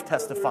life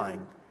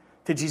testifying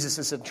to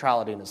Jesus'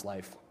 centrality in his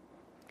life.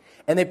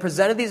 And they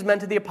presented these men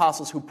to the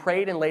apostles, who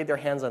prayed and laid their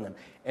hands on them.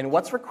 And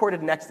what's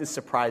recorded next is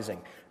surprising.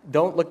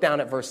 Don't look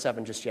down at verse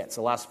 7 just yet. It's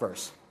the last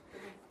verse.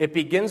 It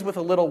begins with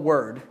a little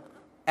word,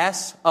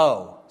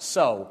 S-O,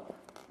 so.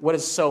 What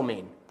does so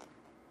mean?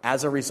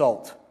 As a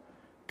result,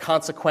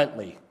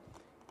 consequently,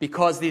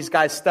 because these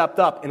guys stepped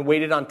up and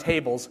waited on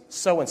tables,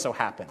 so-and-so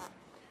happened.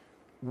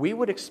 We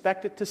would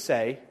expect it to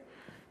say,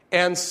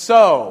 and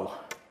so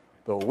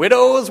the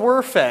widows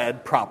were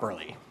fed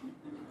properly.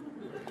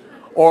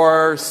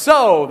 Or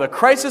so the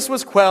crisis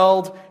was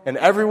quelled and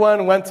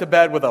everyone went to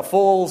bed with a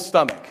full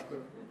stomach.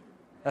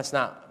 That's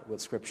not what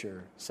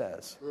Scripture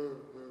says.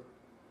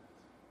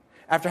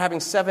 After having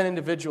 7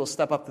 individuals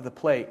step up to the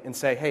plate and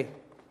say, hey,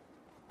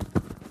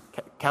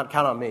 count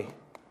on me.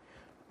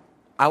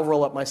 I'll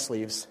roll up my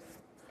sleeves.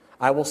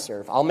 I will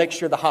serve. I'll make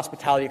sure the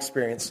hospitality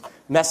experience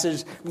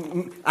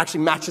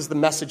actually matches the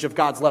message of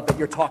God's love that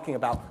you're talking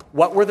about.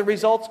 What were the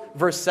results?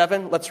 Verse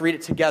 7, let's read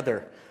it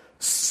together.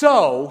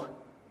 So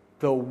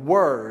the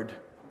word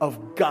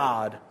of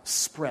God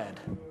spread,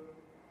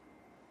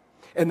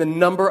 and the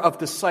number of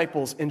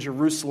disciples in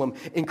Jerusalem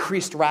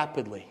increased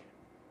rapidly,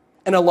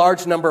 and a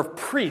large number of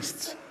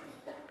priests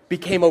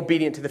became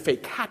obedient to the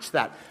faith. Catch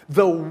that.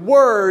 The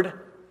word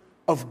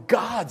of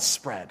God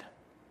spread.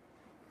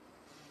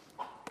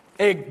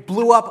 It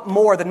blew up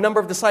more. The number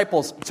of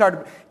disciples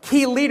started.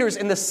 Key leaders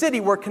in the city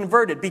were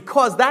converted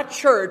because that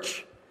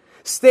church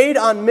stayed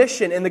on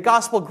mission and the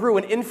gospel grew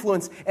in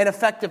influence and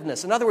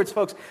effectiveness. In other words,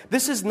 folks,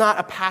 this is not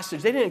a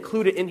passage. They didn't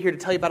include it in here to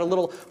tell you about a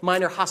little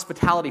minor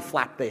hospitality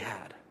flap they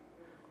had,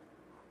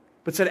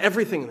 but said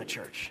everything in the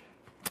church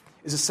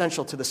is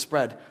essential to the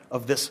spread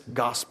of this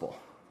gospel.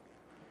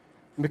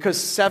 And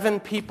because 7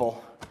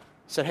 people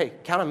said, hey,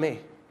 count on me.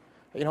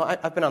 You know,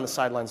 I've been on the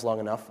sidelines long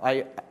enough.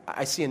 I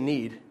see a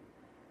need,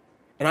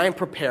 and I am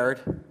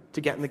prepared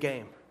to get in the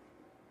game.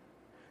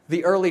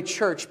 The early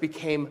church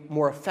became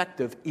more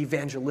effective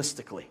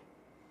evangelistically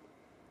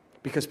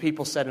because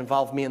people said,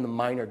 involve me in the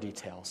minor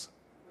details.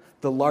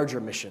 The larger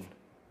mission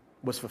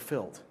was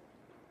fulfilled.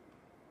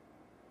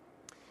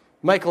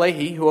 Mike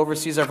Leahy, who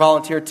oversees our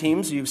volunteer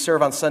teams, you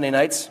serve on Sunday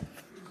nights,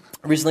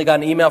 recently got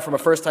an email from a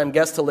first-time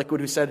guest to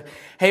Liquid who said,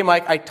 hey,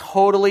 Mike, I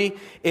totally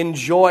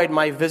enjoyed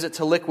my visit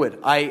to Liquid.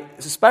 I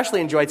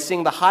especially enjoyed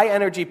seeing the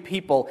high-energy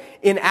people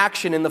in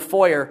action in the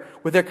foyer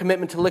with their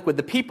commitment to Liquid.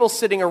 The people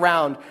sitting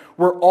around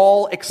were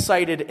all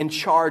excited and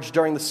charged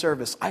during the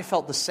service. I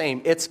felt the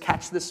same. It's,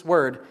 catch this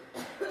word,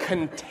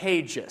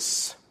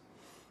 contagious,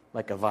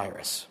 like a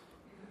virus.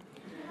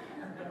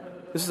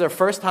 This is our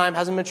first time,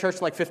 hasn't been church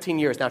in like 15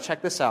 years. Now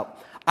check this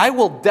out. I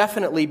will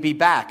definitely be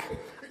back.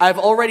 I've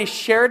already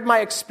shared my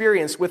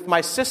experience with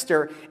my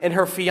sister and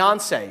her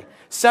fiancé,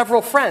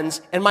 several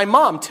friends, and my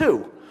mom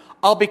too.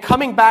 I'll be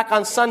coming back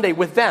on Sunday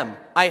with them.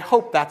 I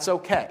hope that's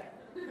okay.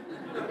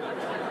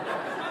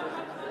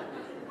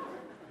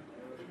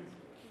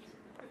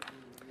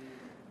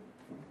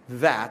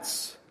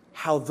 That's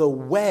how the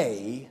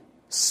way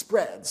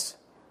spreads.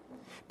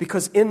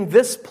 Because in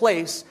this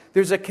place,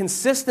 there's a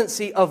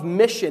consistency of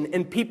mission,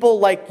 and people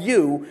like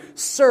you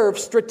serve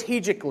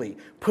strategically,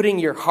 putting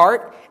your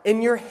heart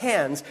and your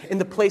hands in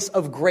the place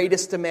of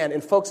greatest demand.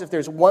 And folks, if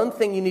there's one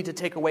thing you need to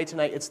take away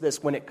tonight, it's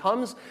this. When it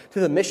comes to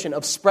the mission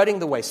of spreading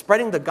the way,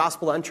 spreading the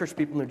gospel to unchurched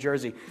people in New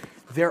Jersey,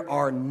 there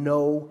are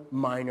no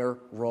minor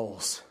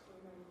roles.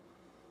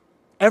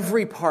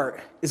 Every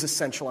part is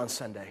essential on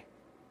Sunday.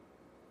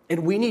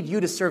 And we need you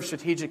to serve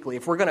strategically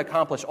if we're going to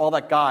accomplish all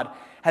that God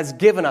has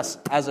given us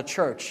as a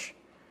church,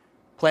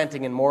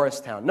 planting in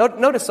Morristown.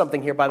 Notice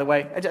something here, by the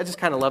way. I just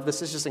kind of love this.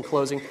 This is just in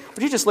closing.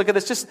 Would you just look at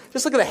this? Just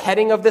look at the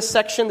heading of this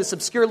section, this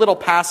obscure little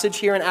passage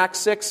here in Acts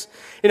 6.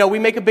 You know, we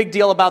make a big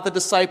deal about the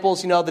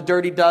disciples, you know, the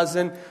dirty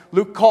dozen.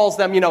 Luke calls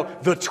them, you know,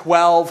 the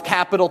 12,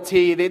 capital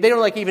T. They don't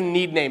like even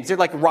need names. They're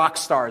like rock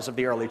stars of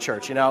the early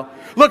church, you know.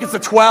 Look, it's the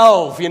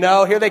 12, you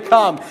know. Here they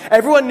come.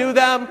 Everyone knew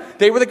them.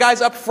 They were the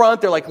guys up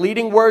front. They're like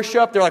leading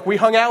worship. They're like, we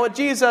hung out with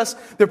Jesus.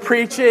 They're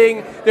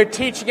preaching. They're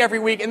teaching every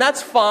week. And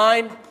that's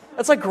fine.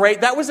 That's like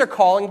great. That was their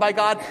calling by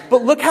God.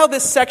 But look how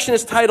this section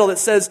is titled. It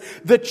says,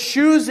 the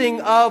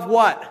choosing of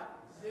what?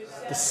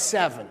 The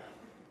 7.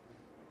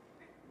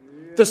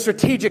 The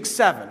strategic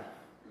 7.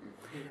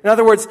 In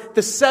other words,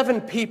 the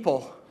 7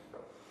 people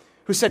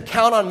who said,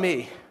 count on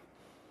me.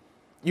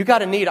 You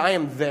got a need, I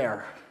am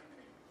there.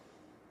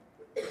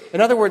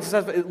 In other words,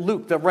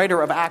 Luke, the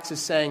writer of Acts, is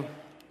saying,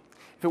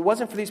 if it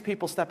wasn't for these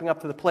people stepping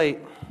up to the plate,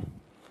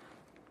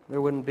 there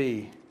wouldn't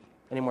be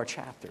any more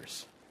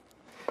chapters.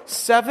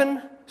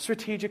 7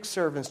 strategic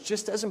servants,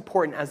 just as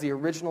important as the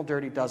original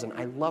Dirty Dozen.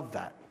 I love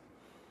that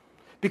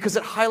because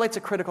it highlights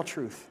a critical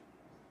truth.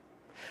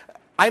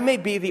 I may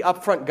be the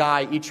upfront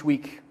guy each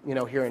week,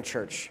 here in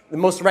church, the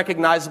most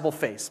recognizable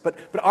face, but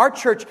our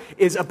church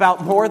is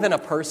about more than a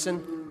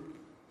person.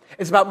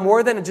 It's about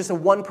more than just a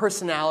one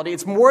personality.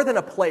 It's more than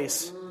a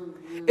place.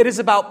 It is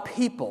about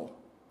people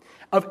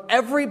of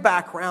every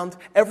background,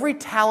 every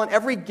talent,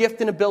 every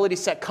gift and ability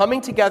set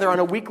coming together on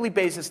a weekly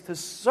basis to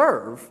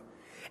serve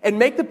and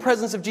make the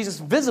presence of Jesus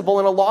visible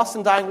in a lost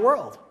and dying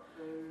world.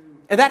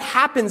 And that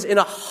happens in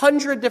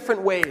 100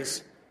 different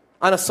ways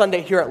on a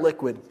Sunday here at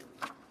Liquid.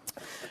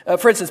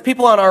 For instance,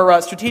 people on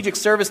our strategic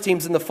service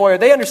teams in the foyer,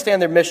 they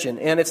understand their mission,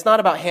 and it's not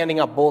about handing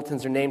out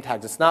bulletins or name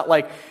tags. It's not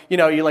like, you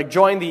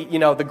join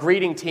the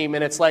greeting team,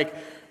 and it's like,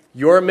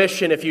 your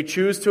mission, if you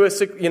choose to,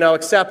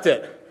 accept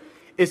it,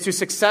 is to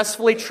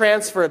successfully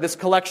transfer this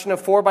collection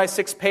of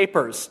 4x6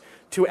 papers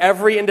to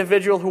every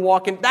individual who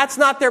walk in. That's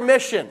not their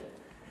mission.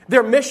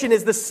 Their mission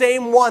is the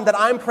same one that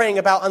I'm praying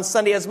about on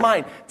Sunday as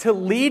mine, to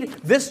lead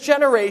this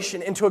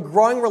generation into a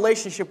growing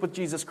relationship with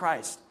Jesus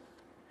Christ.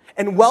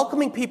 And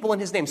welcoming people in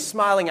His name,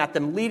 smiling at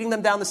them, leading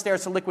them down the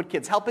stairs to Liquid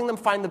Kids, helping them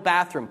find the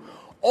bathroom.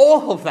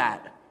 All of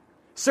that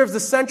serves the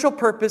central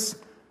purpose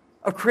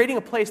of creating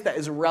a place that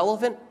is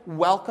relevant,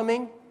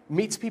 welcoming,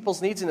 meets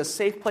people's needs, in a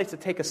safe place to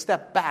take a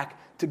step back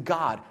to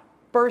God.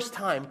 First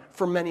time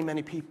for many,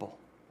 many people.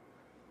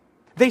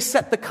 They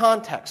set the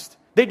context.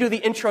 They do the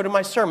intro to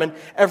my sermon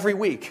every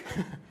week.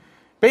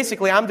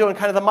 Basically, I'm doing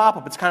kind of the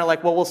mop-up. It's kind of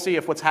like, well, we'll see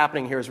if what's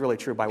happening here is really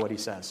true by what he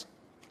says.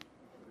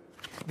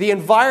 The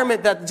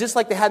environment that, just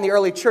like they had in the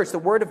early church, the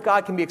Word of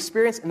God can be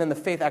experienced, and then the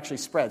faith actually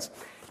spreads.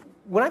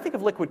 When I think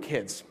of Liquid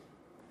Kids,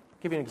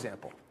 I'll give you an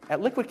example.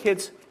 At Liquid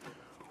Kids,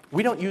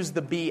 we don't use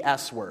the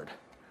BS word.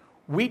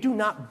 We do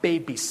not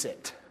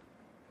babysit.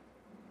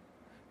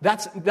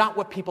 That's not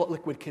what people at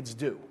Liquid Kids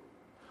do.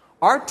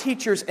 Our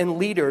teachers and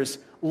leaders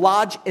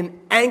lodge an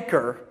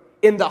anchor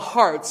in the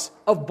hearts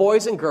of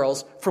boys and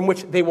girls from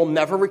which they will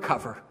never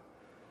recover,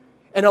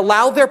 and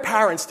allow their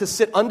parents to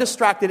sit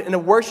undistracted in a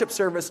worship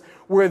service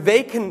where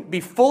they can be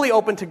fully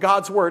open to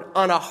God's Word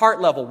on a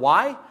heart level.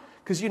 Why?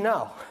 Because you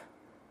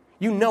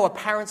know a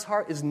parent's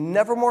heart is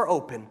never more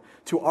open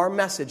to our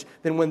message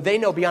than when they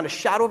know beyond a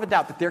shadow of a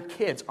doubt that their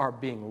kids are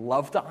being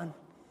loved on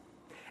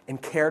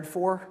and cared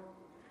for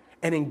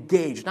and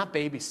engaged, not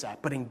babysat,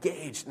 but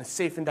engaged in a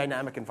safe and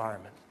dynamic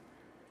environment.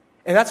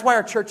 And that's why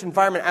our church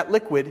environment at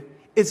Liquid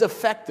is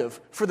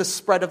effective for the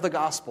spread of the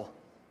gospel.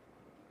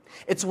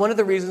 It's one of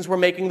the reasons we're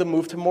making the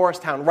move to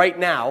Morristown right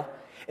now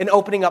and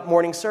opening up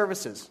morning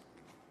services.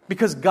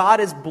 Because God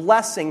is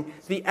blessing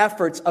the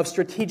efforts of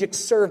strategic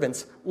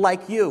servants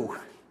like you.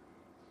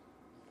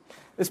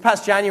 This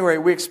past January,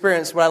 we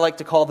experienced what I like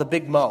to call the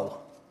Big Mo,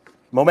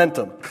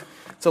 momentum.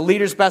 It's a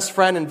leader's best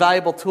friend and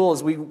valuable tool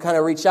as we kind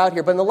of reach out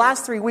here. But in the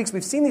last 3 weeks,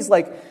 we've seen these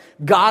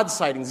God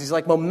sightings, these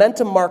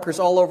momentum markers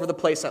all over the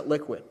place at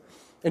Liquid.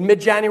 In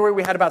mid-January,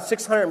 we had about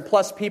 600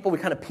 plus people. We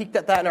kind of peaked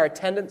at that in our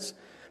attendance.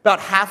 About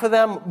half of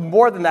them,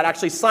 more than that,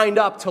 actually signed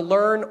up to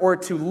learn or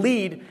to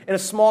lead in a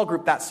small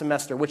group that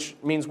semester, which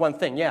means one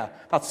thing. Yeah,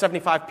 about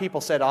 75 people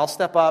said, I'll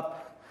step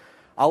up,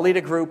 I'll lead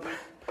a group,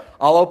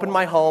 I'll open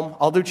my home,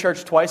 I'll do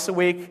church twice a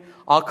week,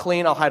 I'll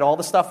clean, I'll hide all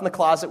the stuff in the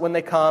closet when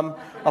they come,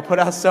 I'll put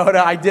out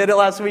soda. I did it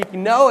last week. You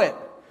know it.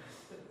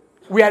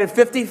 We added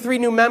 53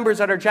 new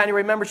members at our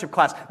January membership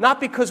class. Not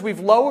because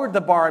we've lowered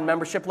the bar on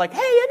membership, like,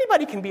 hey,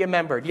 anybody can be a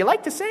member. Do you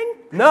like to sing?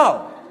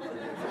 No.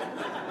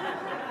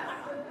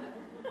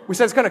 We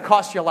said it's going to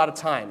cost you a lot of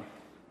time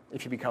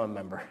if you become a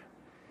member.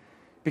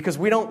 Because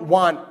we don't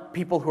want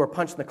people who are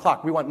punching the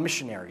clock. We want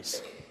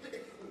missionaries.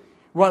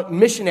 We want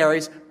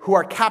missionaries who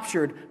are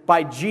captured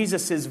by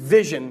Jesus'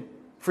 vision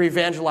for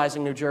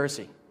evangelizing New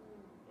Jersey.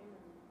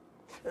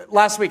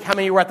 Last week, how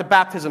many were at the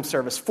baptism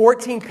service?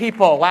 14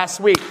 people last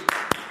week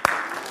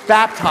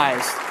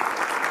baptized.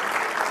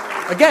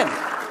 Again,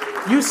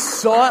 you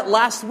saw it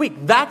last week.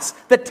 That's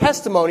the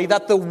testimony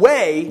that the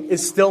way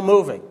is still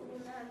moving.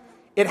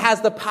 It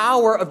has the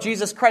power of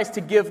Jesus Christ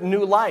to give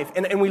new life.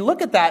 And we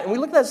look at that, and we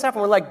look at that stuff,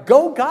 and we're like,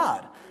 go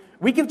God.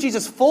 We give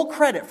Jesus full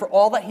credit for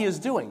all that He is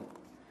doing.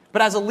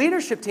 But as a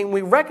leadership team,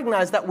 we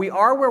recognize that we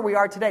are where we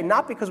are today,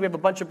 not because we have a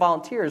bunch of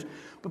volunteers,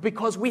 but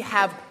because we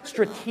have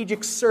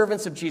strategic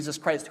servants of Jesus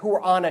Christ who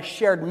are on a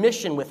shared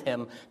mission with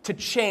Him to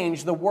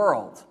change the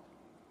world.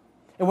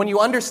 And when you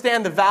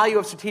understand the value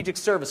of strategic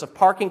service, of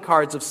parking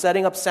cards, of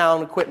setting up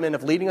sound equipment,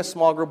 of leading a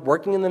small group,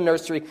 working in the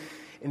nursery,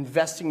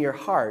 investing your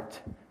heart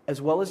as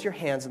well as your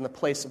hands in the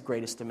place of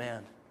greatest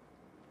demand.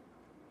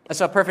 I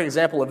saw a perfect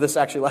example of this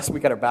actually last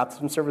week at our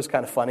baptism service.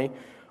 Kind of funny.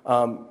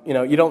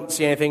 You don't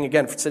see anything,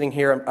 again, sitting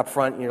here up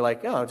front, and you're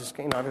like,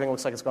 everything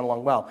looks like it's going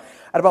along well.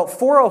 At about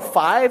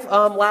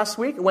 4:05 last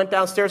week, I went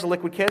downstairs to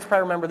Liquid Kids,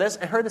 probably remember this,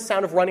 and heard the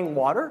sound of running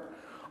water,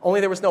 only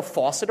there was no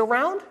faucet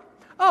around.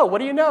 Oh, what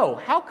do you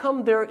know? How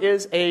come there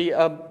is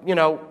a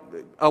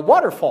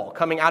waterfall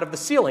coming out of the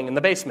ceiling in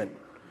the basement?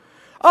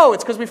 Oh,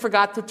 it's because we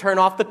forgot to turn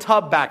off the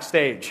tub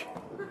backstage.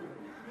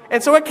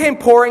 And so it came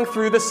pouring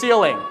through the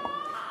ceiling.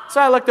 So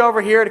I looked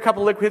over here at a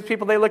couple of Liquid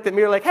people. They looked at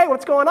me like, hey,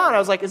 what's going on? I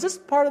was like, is this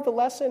part of the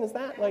lesson? Is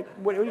that like,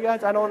 what are you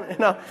guys? I don't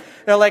know.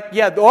 They're like,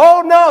 yeah.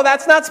 Oh, no,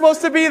 that's not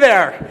supposed to be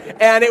there.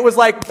 And it was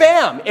like,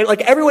 bam.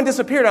 Like everyone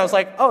disappeared. I was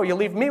like, oh, you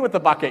leave me with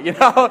the bucket,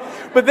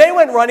 But they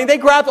went running. They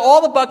grabbed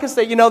all the buckets.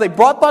 They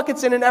brought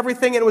buckets in and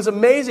everything. And it was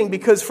amazing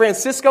because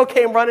Francisco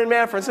came running,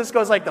 man.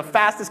 Francisco's like the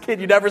fastest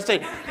kid you'd ever see.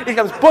 He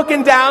comes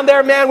booking down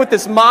there, man, with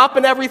this mop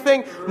and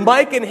everything.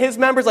 Mike and his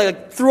members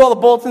like threw all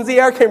the bulletins in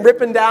the air, came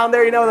ripping down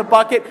there, with a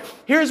bucket.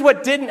 Here's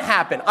what didn't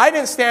happen. I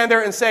didn't stand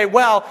there and say,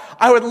 well,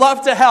 I would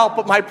love to help,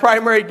 but my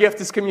primary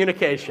gift is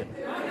communication.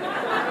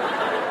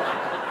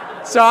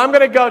 So I'm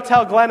going to go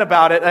tell Glenn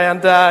about it,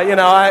 and,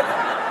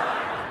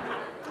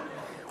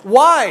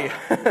 Why?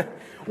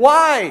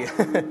 Why?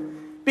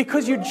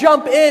 Because you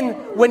jump in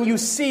when you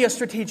see a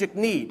strategic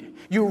need.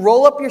 You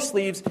roll up your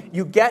sleeves,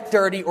 you get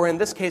dirty, or in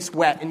this case,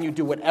 wet, and you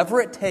do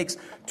whatever it takes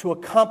to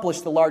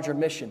accomplish the larger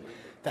mission.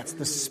 That's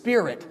the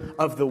spirit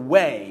of the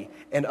way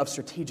and of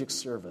strategic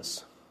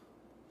service.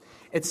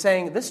 It's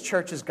saying, this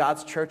church is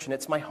God's church, and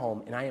it's my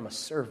home, and I am a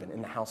servant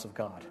in the house of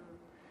God.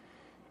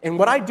 And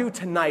what I do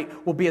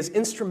tonight will be as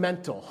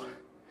instrumental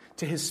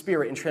to His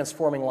Spirit in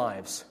transforming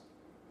lives.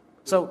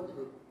 So,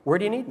 where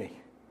do you need me?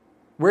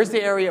 Where's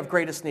the area of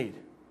greatest need?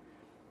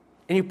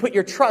 And you put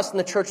your trust in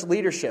the church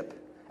leadership,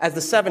 as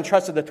the 7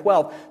 trusted the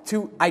 12,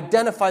 to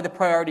identify the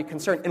priority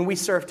concern, and we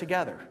serve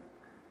together.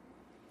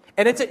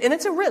 And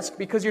it's a risk,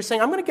 because you're saying,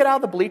 I'm going to get out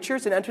of the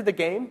bleachers and enter the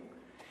game.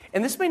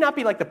 And this may not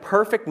be like the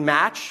perfect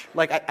match.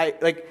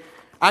 Like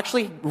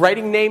actually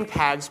writing name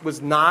tags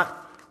was not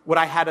what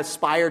I had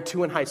aspired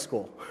to in high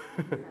school.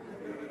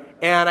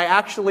 And I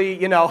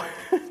actually,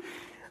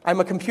 I'm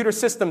a computer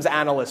systems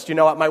analyst,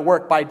 at my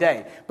work by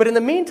day. But in the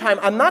meantime,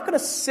 I'm not going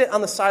to sit on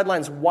the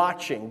sidelines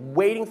watching,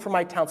 waiting for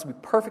my talents to be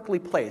perfectly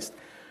placed.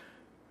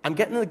 I'm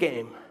getting in the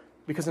game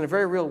because in a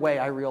very real way,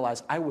 I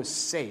realized I was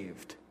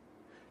saved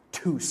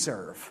to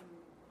serve.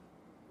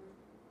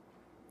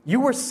 You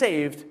were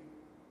saved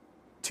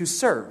to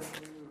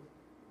serve.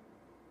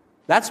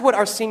 That's what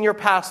our senior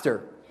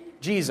pastor,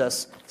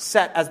 Jesus,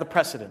 set as the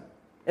precedent.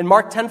 In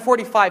Mark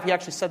 10:45, he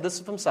actually said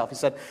this of himself. He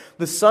said,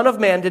 the Son of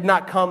Man did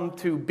not come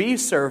to be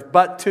served,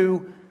 but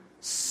to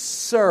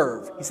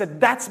serve. He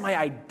said, that's my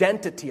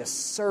identity, a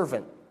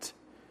servant.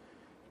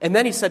 And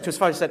then he said to his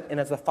Father, he said, and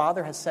as the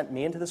Father has sent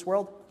me into this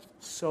world,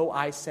 so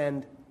I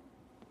send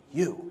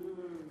you.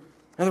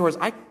 In other words,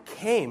 I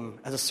came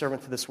as a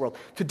servant to this world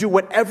to do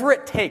whatever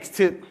it takes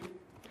to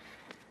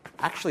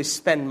actually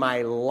spend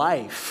my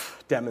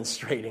life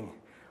demonstrating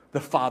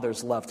the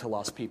Father's love to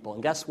lost people.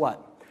 And guess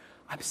what?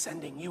 I'm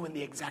sending you in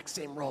the exact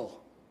same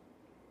role.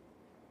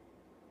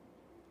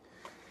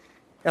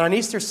 And on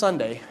Easter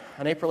Sunday,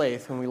 on April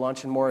 8th, when we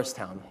launch in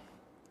Morristown,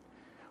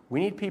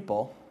 we need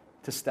people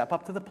to step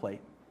up to the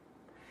plate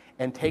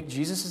and take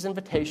Jesus'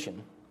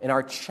 invitation and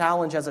our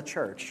challenge as a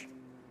church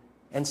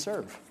and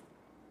serve.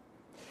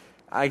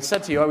 I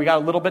said to you, we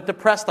got a little bit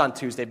depressed on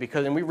Tuesday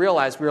and we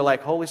realized, we were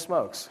like, holy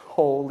smokes,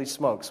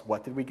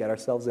 what did we get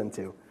ourselves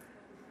into?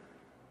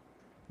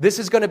 This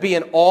is going to be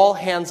an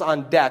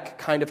all-hands-on-deck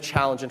kind of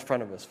challenge in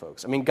front of us,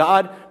 folks. I mean,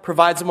 God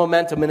provides a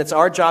momentum, and it's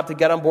our job to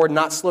get on board,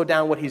 not slow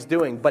down what He's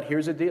doing. But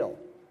here's the deal.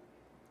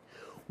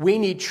 We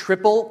need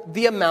triple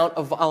the amount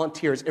of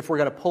volunteers if we're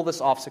going to pull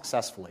this off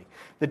successfully.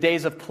 The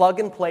days of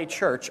plug-and-play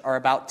church are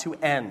about to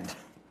end.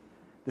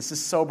 This is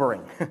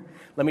sobering.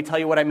 Let me tell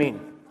you what I mean.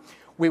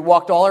 We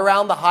walked all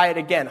around the Hyatt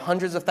again,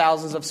 hundreds of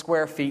thousands of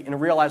square feet, and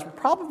realized we're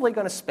probably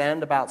going to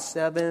spend about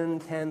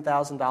 $7,000,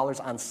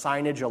 $10,000 on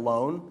signage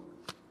alone,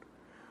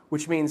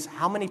 which means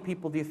how many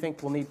people do you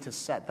think will need to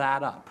set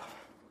that up?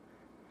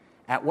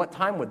 At what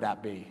time would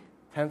that be?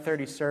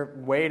 10:30 serve?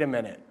 Wait a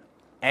minute.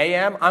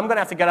 a.m.? I'm going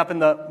to have to get up in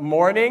the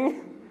morning?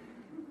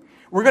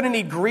 We're going to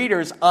need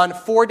greeters on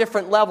 4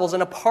 different levels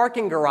in a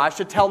parking garage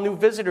to tell new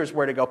visitors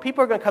where to go.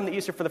 People are going to come to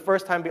Easter for the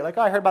first time and be like,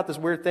 oh, I heard about this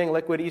weird thing,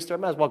 Liquid Easter. I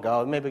might as well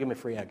go. Maybe give me a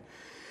free egg.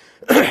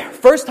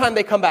 First time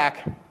they come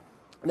back, and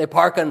they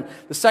park on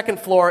the 2nd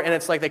floor, and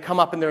it's like they come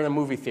up and they're in a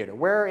movie theater.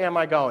 Where am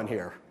I going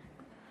here?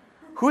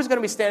 Who's going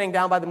to be standing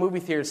down by the movie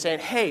theater saying,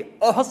 hey,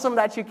 awesome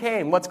that you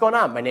came. What's going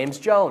on? My name's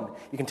Joan.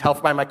 You can tell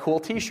by my cool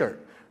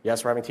T-shirt.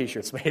 Yes, we're having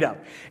T-shirts made up.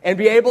 And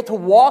be able to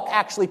walk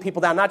actually people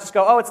down, not just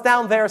go, oh, it's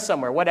down there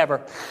somewhere,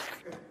 whatever.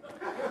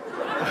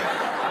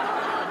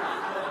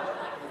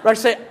 But I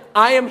say,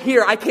 I am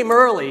here. I came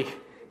early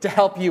to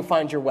help you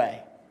find your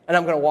way. And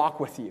I'm going to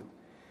walk with you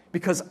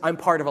because I'm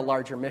part of a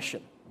larger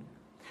mission.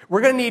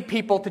 We're going to need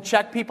people to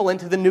check people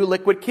into the new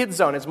Liquid Kids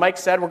Zone. As Mike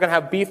said, we're going to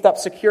have beefed up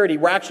security.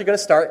 We're actually going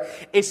to start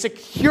a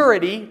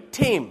security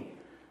team.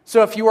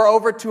 So if you are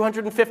over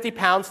 250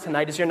 pounds,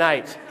 tonight is your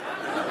night.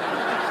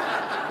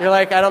 You're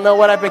like, I don't know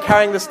what I've been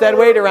carrying this dead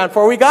weight around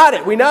for. We got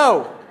it. We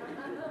know.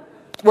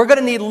 We're going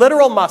to need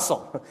literal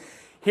muscle.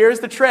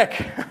 Here's the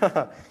trick.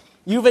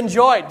 You've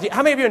enjoyed.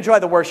 How many of you enjoy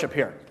the worship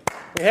here?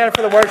 Your hand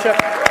for the worship.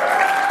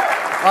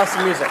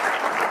 Awesome music.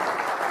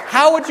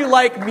 How would you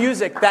like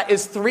music that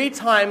is 3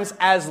 times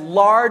as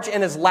large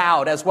and as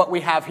loud as what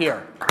we have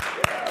here?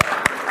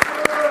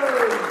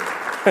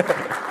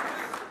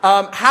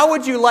 How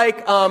would you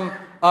like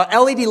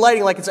LED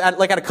lighting like it's at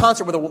a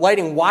concert where the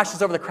lighting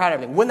washes over the crowd and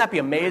everything? Wouldn't that be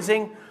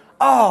amazing?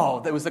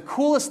 Oh, that was the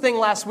coolest thing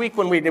last week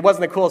it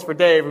wasn't the coolest for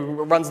Dave,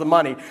 who runs the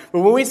money,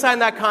 but when we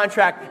signed that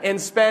contract and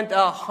spent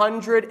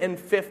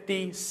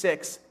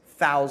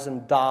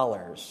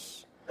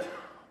 $156,000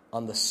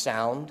 on the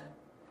sound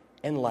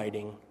and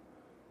lighting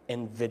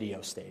and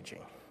video staging,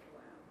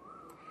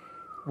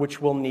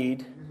 which will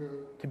need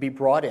to be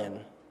brought in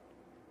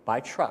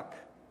by truck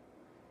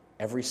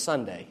every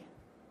Sunday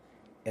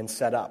and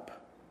set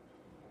up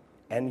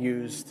and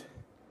used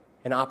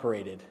and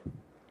operated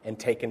and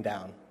taken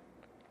down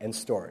and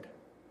stored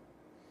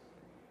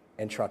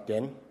and trucked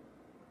in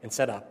and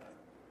set up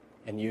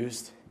and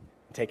used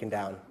and taken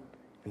down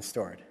and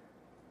stored.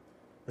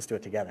 Let's do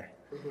it together.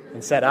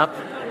 And set up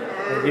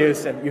and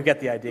used, and you get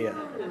the idea.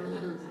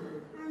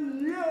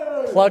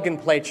 Plug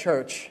and play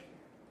church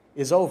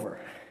is over.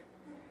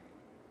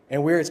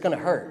 And it's going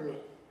to hurt.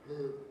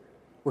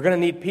 We're going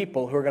to need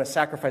people who are going to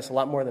sacrifice a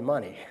lot more than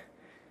money,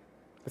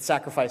 but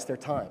sacrifice their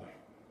time.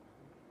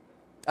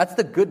 That's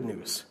the good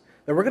news.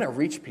 That we're going to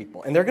reach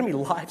people, and there are going to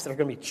be lives that are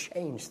going to be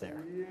changed there.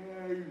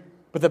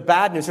 But the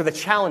bad news, or the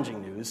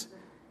challenging news,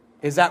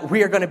 is that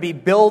we are going to be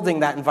building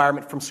that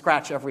environment from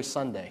scratch every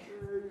Sunday.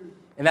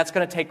 And that's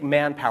going to take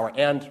manpower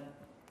and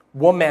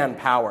woman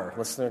power.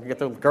 Let's get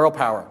the girl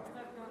power.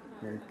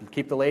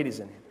 Keep the ladies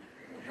in here.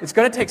 It's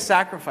going to take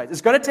sacrifice.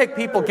 It's going to take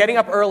people getting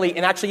up early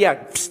and actually,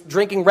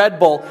 drinking Red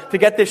Bull to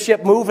get this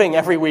ship moving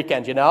every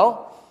weekend, you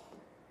know?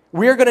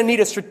 We're not going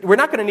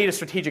to need a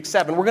strategic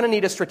 7. We're going to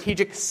need a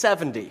strategic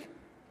 70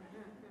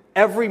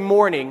 every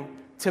morning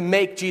to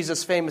make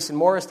Jesus famous in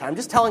Morristown. I'm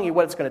just telling you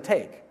what it's going to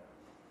take.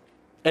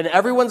 And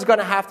everyone's going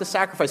to have to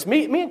sacrifice,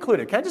 me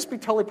included. Can I just be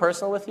totally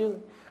personal with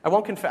you? I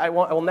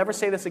will never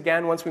say this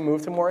again once we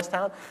move to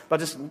Morristown, but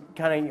just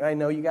I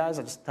know you guys,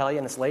 I'll just tell you,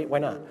 and it's late, why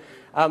not?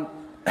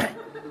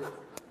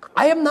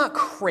 I am not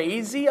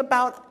crazy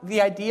about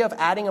the idea of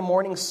adding a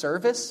morning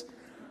service.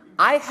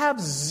 I have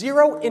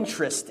zero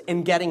interest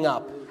in getting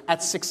up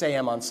at 6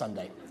 a.m. on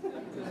Sunday.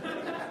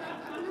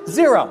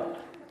 Zero.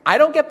 I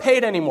don't get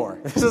paid anymore.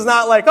 This is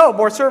not like,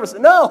 more service.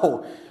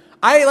 No.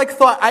 I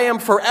thought I am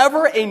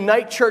forever a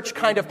night church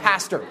kind of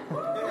pastor.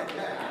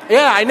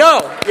 Yeah, I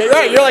know. You're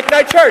right. You're like,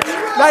 night church,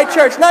 night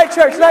church, night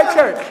church, night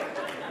church.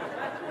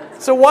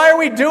 So why are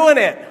we doing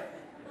it?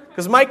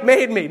 Because Mike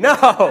made me. No.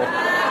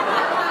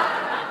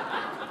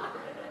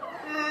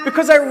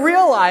 Because I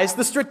realized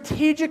the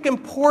strategic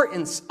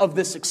importance of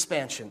this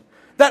expansion.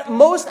 That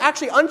most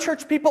actually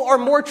unchurched people are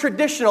more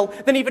traditional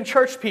than even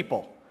church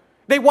people.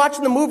 They watch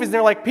in the movies and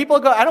they're like,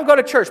 I don't go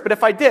to church, but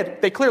if I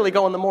did, they clearly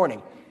go in the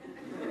morning.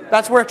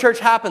 That's where church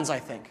happens, I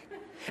think.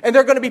 And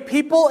there are going to be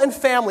people and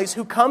families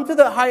who come to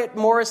the Hyatt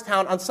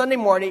Morristown on Sunday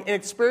morning and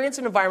experience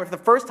an environment for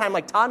the first time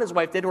like Todd and his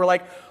wife did, who were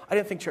like, I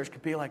didn't think church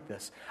could be like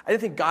this. I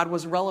didn't think God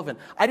was relevant.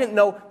 I didn't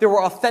know there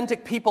were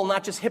authentic people,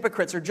 not just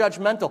hypocrites or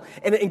judgmental.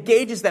 And it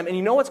engages them. And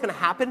you know what's going to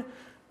happen?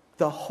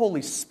 The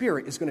Holy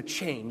Spirit is going to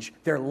change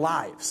their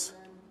lives.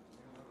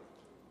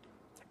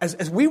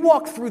 As we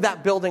walked through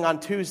that building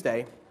on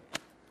Tuesday,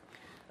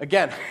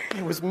 again,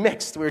 it was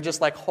mixed. We were just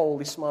like,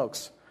 holy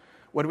smokes.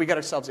 What did we get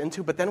ourselves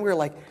into? But then we were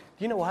like,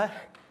 you know what?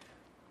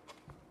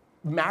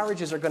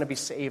 Marriages are going to be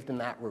saved in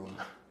that room.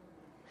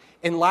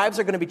 And lives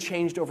are going to be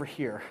changed over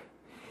here.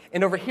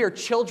 And over here,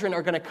 children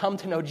are going to come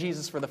to know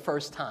Jesus for the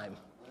first time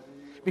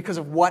because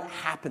of what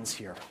happens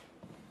here.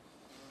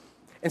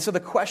 And so the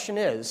question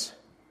is,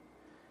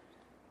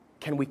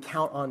 can we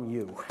count on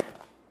you?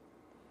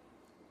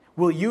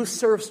 Will you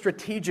serve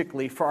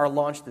strategically for our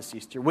launch this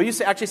Easter? Will you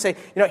actually say,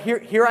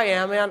 here I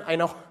am, man. I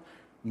know.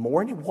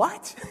 Morning?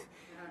 What?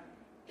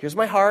 Here's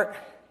my heart.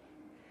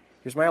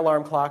 Here's my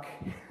alarm clock.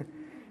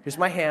 Here's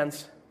my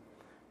hands.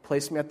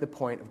 Place me at the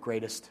point of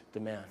greatest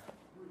demand.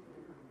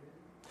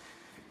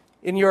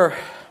 In your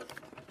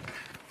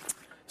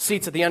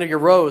seats at the end of your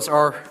rows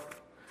are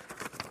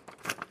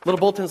little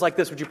bulletins like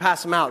this. Would you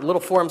pass them out?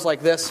 Little forms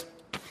like this.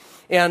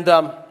 And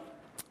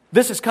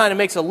this just kind of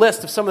makes a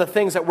list of some of the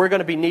things that we're going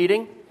to be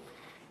needing.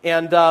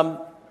 And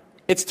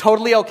it's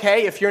totally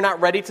okay if you're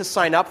not ready to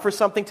sign up for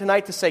something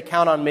tonight to say,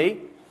 count on me.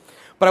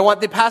 But I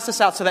want to pass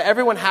this out so that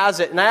everyone has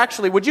it.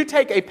 And would you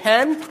take a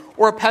pen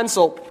or a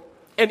pencil?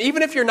 And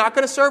even if you're not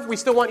going to serve, we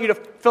still want you to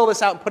fill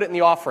this out and put it in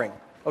the offering.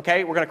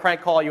 Okay? We're going to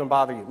crank call you and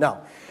bother you.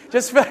 No.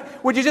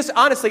 Would you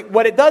honestly,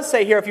 what it does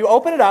say here, if you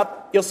open it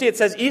up, you'll see it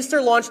says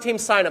Easter Launch Team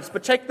signups.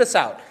 But check this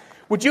out.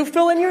 Would you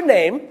fill in your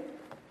name,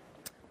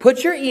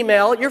 put your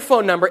email, your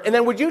phone number, and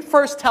then would you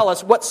first tell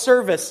us what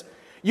service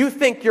you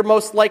think you're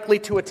most likely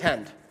to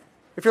attend?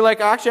 If you're like,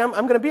 actually, I'm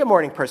going to be a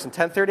morning person,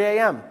 10:30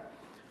 a.m.,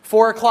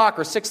 4 o'clock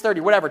or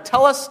 6:30, whatever.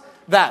 Tell us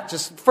that.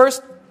 Just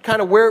first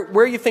kind of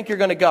where you think you're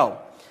going to go.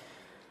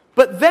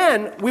 But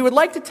then we would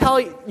like to tell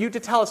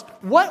us,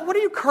 what are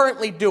you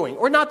currently doing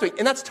or not doing?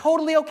 And that's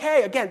totally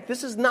okay. Again,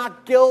 this is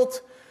not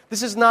guilt.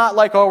 This is not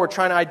like, we're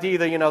trying to ID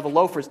the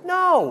loafers.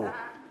 No.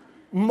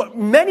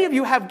 Many of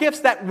you have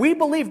gifts that we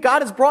believe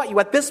God has brought you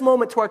at this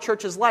moment to our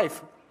church's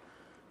life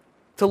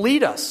to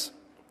lead us.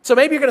 So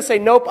maybe you're going to say,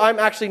 nope, I'm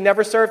actually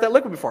never served at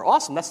Liquid before.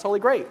 Awesome, that's totally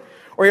great.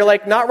 Or you're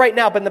like, not right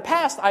now, but in the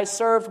past I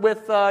served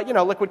with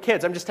Liquid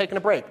Kids. I'm just taking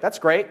a break. That's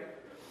great.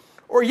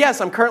 Or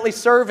yes, I'm currently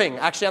serving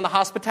actually on the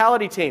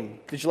hospitality team.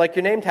 Did you like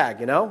your name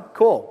tag,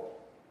 Cool.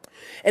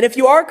 And if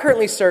you are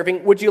currently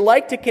serving, would you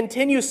like to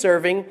continue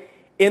serving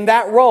in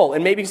that role?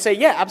 And maybe you say,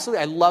 yeah,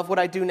 absolutely, I love what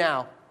I do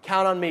now.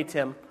 Count on me,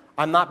 Tim.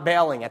 I'm not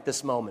bailing at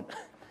this moment.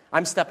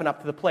 I'm stepping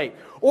up to the plate.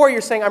 Or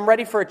you're saying, I'm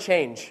ready for a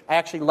change. I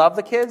actually love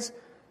the kids,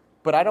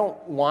 but I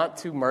don't want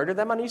to murder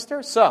them on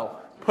Easter, so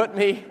put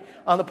me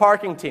on the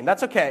parking team.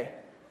 That's okay.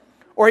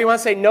 Or you want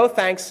to say, no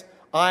thanks,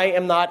 I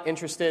am not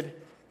interested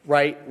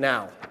right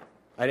now.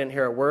 I didn't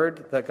hear a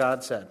word that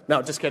God said.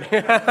 No, just kidding.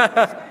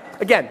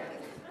 Again,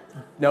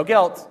 no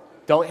guilt.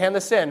 Don't hand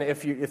this in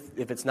if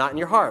it's not in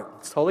your heart.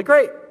 It's totally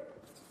great.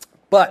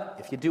 But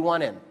if you do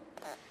want in,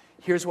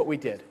 here's what we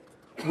did.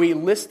 We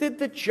listed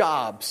the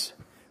jobs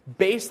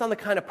based on the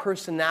kind of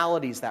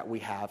personalities that we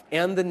have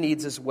and the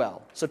needs as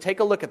well. So take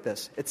a look at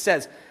this. It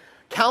says,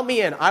 count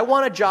me in. I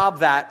want a job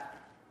that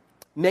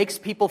makes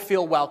people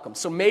feel welcome.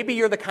 So maybe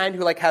you're the kind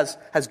who has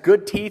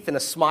good teeth and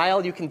a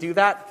smile. You can do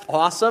that.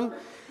 Awesome.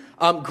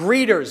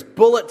 Greeters,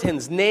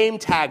 bulletins, name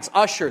tags,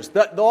 ushers,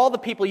 all the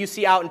people you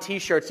see out in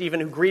T-shirts even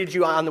who greeted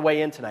you on the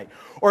way in tonight.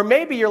 Or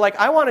maybe you're like,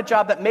 I want a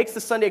job that makes the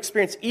Sunday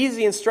experience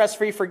easy and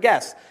stress-free for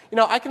guests.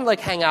 I can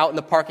hang out in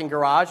the parking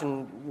garage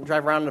and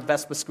drive around in a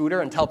Vespa scooter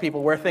and tell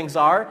people where things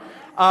are.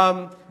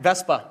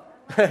 Vespa.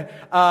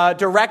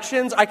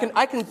 Directions, I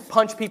can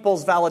punch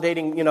people's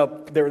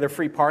validating, their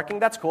free parking.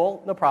 That's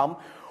cool, no problem.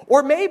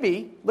 Or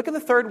maybe, look at the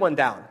third one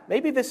down.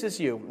 Maybe this is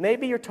you.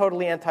 Maybe you're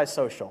totally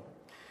antisocial.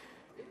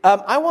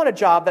 I want a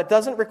job that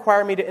doesn't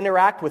require me to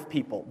interact with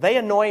people. They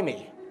annoy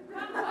me.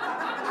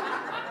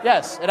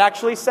 Yes, it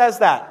actually says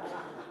that.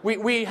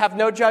 We have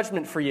no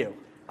judgment for you.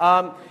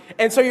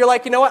 And so you're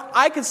like, you know what?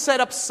 I can set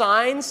up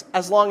signs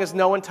as long as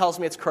no one tells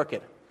me it's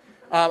crooked.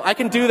 I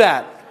can do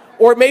that.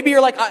 Or maybe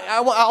you're like,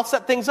 I'll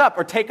set things up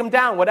or take them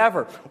down,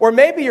 whatever. Or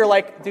maybe you're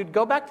like, dude,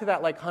 go back to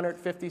that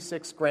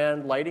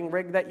 $156,000 lighting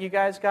rig that you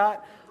guys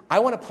got. I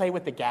want to play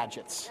with the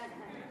gadgets.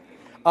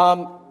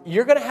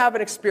 You're going to have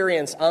an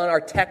experience on our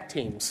tech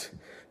teams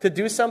to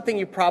do something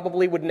you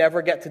probably would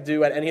never get to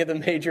do at any of the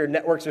major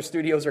networks or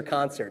studios or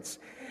concerts.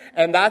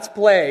 And that's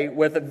play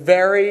with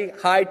very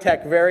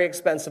high-tech, very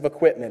expensive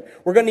equipment.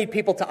 We're going to need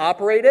people to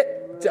operate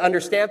it, to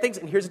understand things.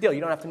 And here's the deal.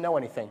 You don't have to know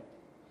anything.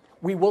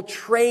 We will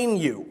train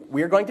you.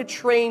 We are going to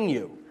train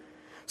you.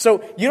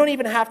 So you don't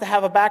even have to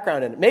have a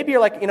background in it. Maybe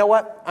you're like, you know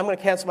what? I'm going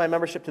to cancel my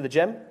membership to the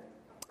gym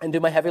and do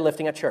my heavy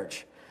lifting at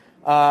church.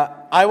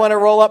 I want to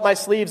roll up my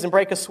sleeves and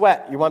break a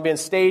sweat. You want to be in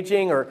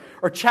staging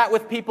or chat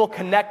with people,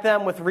 connect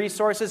them with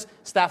resources,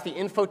 staff the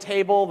info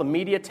table, the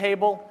media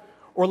table,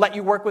 or let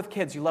you work with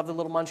kids. You love the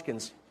little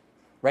munchkins.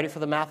 Ready for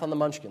the math on the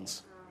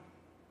munchkins?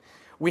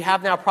 We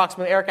have now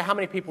approximately, Erica, how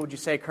many people would you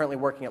say currently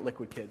working at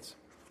Liquid Kids?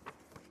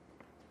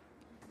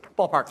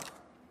 Ballpark.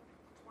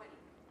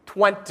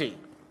 20.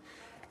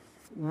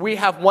 We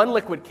have one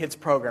Liquid Kids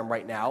program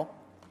right now.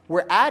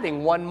 We're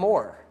adding one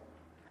more.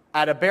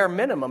 At a bare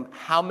minimum,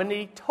 how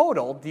many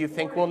total do you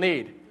think we'll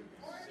need?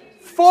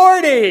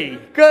 40!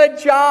 Good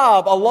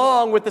job!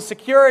 Along with the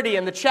security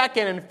and the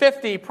check-in, and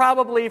 50,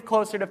 probably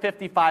closer to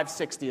 55,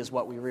 60 is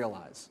what we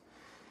realize.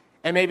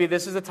 And maybe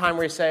this is a time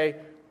where you say,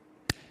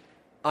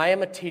 I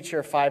am a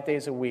teacher 5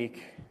 days a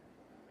week.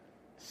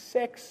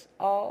 6,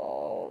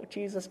 oh,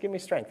 Jesus, give me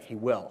strength. He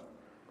will.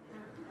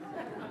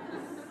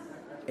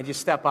 And you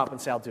step up and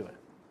say, I'll do it.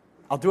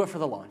 I'll do it for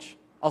the launch.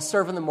 I'll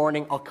serve in the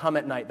morning, I'll come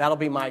at night. That'll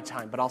be my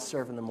time, but I'll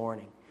serve in the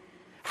morning.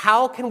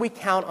 How can we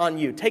count on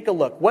you? Take a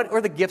look. What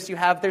are the gifts you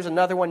have? There's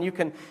another one. You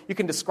can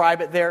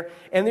describe it there.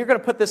 And you're going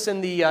to put this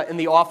in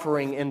the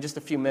offering in just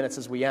a few minutes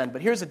as we end.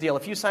 But here's the deal.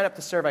 If you sign up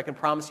to serve, I can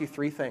promise you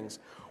 3 things.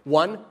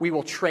 1, we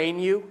will train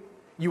you.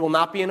 You will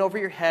not be in over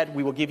your head.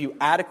 We will give you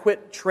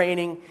adequate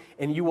training,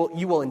 and you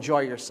will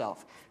enjoy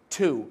yourself.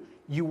 2,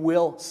 you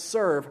will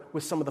serve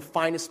with some of the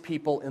finest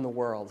people in the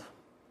world.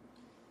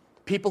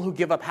 People who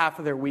give up half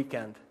of their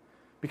weekend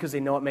because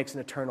they know it makes an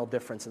eternal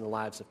difference in the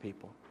lives of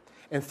people.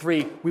 And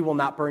 3, we will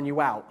not burn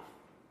you out.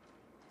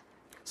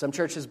 Some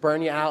churches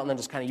burn you out and then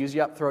just kind of use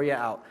you up, throw you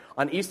out.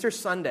 On Easter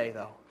Sunday,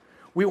 though,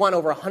 we want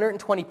over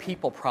 120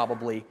 people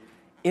probably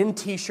in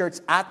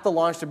T-shirts at the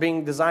launch. They're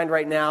being designed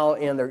right now,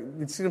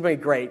 and it's going to be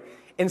great.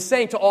 And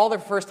saying to all their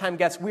first-time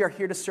guests, we are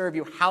here to serve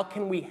you. How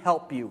can we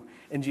help you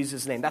in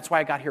Jesus' name? That's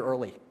why I got here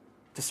early,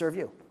 to serve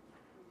you.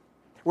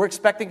 We're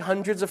expecting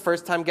hundreds of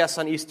first-time guests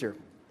on Easter.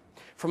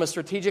 From a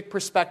strategic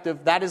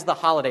perspective, that is the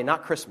holiday,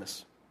 not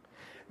Christmas,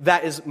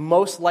 that is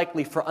most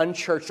likely for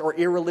unchurched or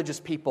irreligious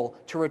people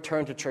to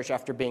return to church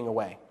after being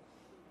away.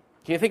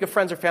 Can you think of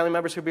friends or family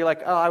members who'd be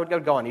like, oh, I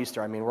would go on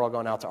Easter. I mean, we're all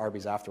going out to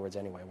Arby's afterwards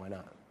anyway. Why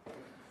not?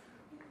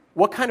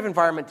 What kind of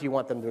environment do you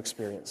want them to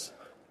experience?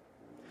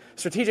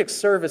 Strategic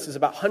service is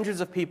about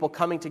hundreds of people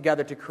coming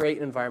together to create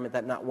an environment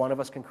that not one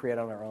of us can create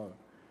on our own.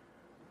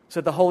 so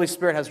that the Holy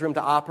Spirit has room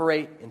to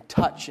operate and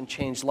touch and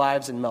change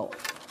lives and melt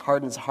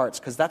hardens hearts,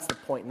 because that's the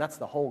point and that's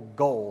the whole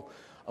goal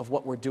of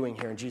what we're doing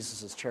here in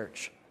Jesus'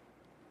 church.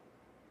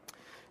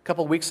 A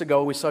couple of weeks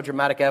ago, we saw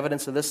dramatic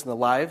evidence of this in the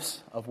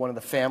lives of one of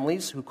the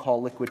families who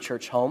call Liquid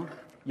Church home.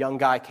 Young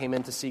guy came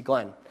in to see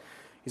Glenn.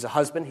 He's a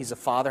husband, he's a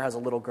father, has a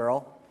little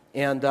girl,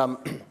 and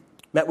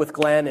met with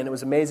Glenn, and it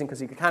was amazing because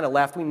he kind of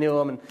laughed. We knew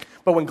him,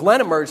 but when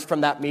Glenn emerged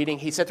from that meeting,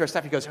 he said to our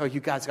staff, he goes, "Oh, you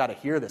guys got to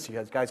hear this.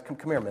 You guys, come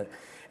here a minute."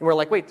 And we're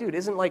like, "Wait, dude,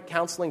 isn't like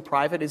counseling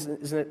private?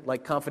 Isn't it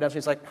like confidential?"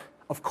 He's like,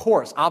 "Of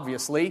course,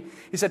 obviously."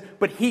 He said,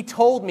 "But he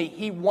told me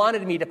he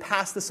wanted me to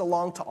pass this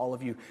along to all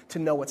of you to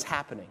know what's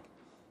happening."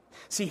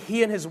 See,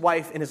 he and his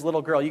wife and his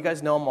little girl, you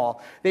guys know them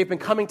all, they've been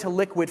coming to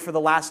Liquid for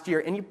the last year,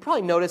 and you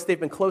probably noticed they've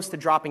been close to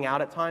dropping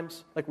out at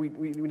times. Like, we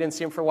didn't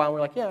see him for a while, and we're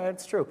like, yeah,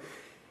 that's true.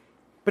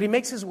 But he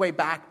makes his way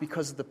back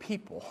because of the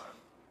people.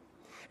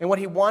 And what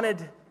he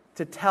wanted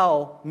to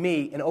tell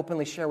me and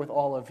openly share with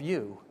all of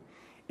you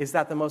is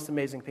that the most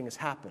amazing thing has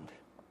happened.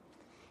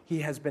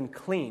 He has been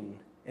clean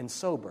and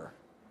sober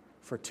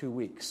for 2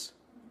 weeks.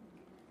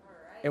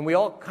 And we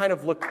all kind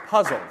of looked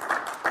puzzled.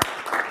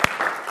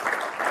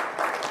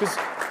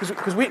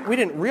 Because we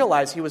didn't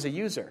realize he was a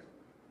user.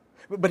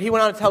 But he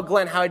went on to tell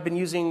Glenn how he'd been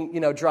using,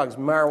 drugs,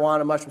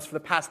 marijuana, mushrooms, for the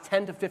past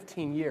 10 to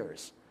 15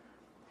 years.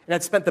 And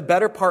had spent the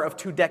better part of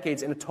 2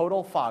 decades in a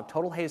total fog,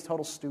 total haze,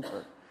 total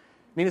stupor.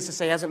 Needless to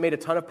say, he hasn't made a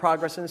ton of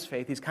progress in his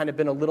faith. He's kind of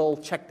been a little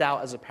checked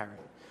out as a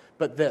parent.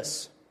 But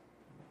this,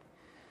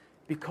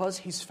 because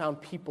he's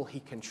found people he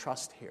can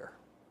trust here,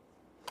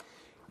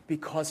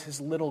 because his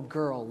little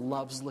girl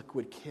loves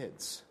Liquid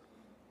Kids,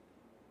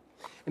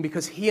 and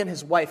because he and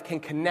his wife can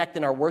connect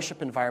in our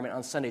worship environment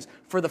on Sundays,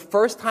 for the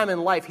first time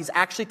in life, he's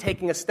actually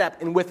taking a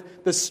step, and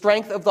with the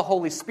strength of the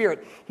Holy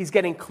Spirit, he's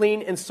getting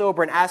clean and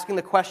sober and asking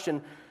the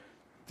question,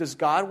 does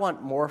God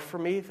want more for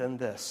me than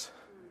this?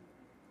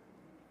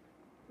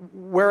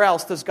 Where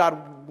else does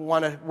God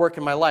want to work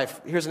in my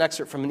life? Here's an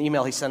excerpt from an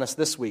email he sent us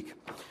this week.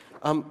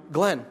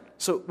 Glenn,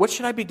 so what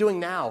should I be doing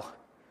now?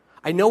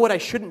 I know what I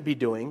shouldn't be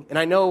doing, and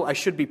I know I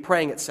should be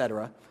praying,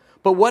 etc.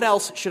 But what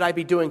else should I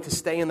be doing to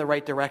stay in the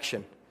right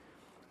direction?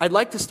 I'd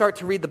like to start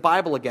to read the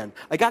Bible again.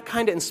 I got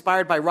kind of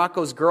inspired by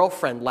Rocco's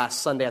girlfriend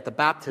last Sunday at the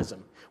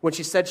baptism when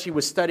she said she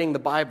was studying the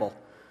Bible.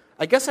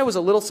 I guess I was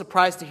a little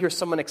surprised to hear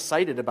someone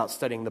excited about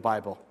studying the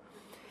Bible.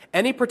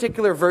 Any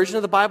particular version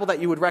of the Bible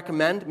that you would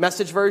recommend?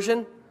 Message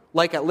version,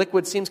 like at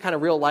Liquid, seems kind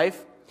of real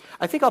life.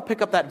 I think I'll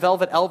pick up that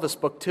Velvet Elvis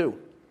book too.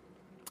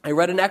 I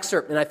read an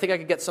excerpt, and I think I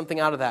could get something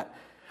out of that.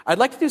 I'd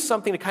like to do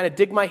something to kind of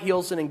dig my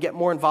heels in and get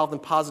more involved in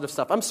positive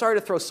stuff. I'm sorry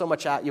to throw so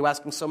much at you,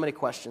 asking so many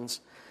questions.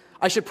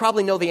 I should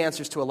probably know the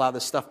answers to a lot of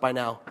this stuff by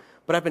now,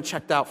 but I've been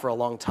checked out for a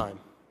long time.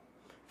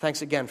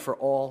 Thanks again for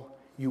all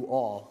you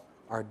all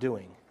are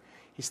doing.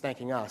 He's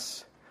thanking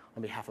us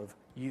on behalf of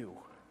you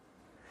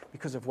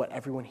because of what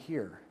everyone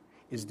here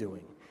is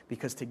doing,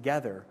 because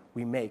together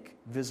we make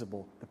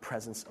visible the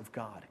presence of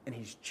God. And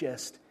he's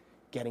just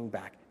getting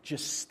back,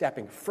 just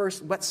stepping,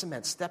 first wet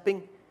cement,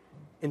 stepping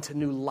into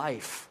new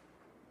life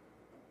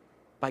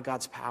by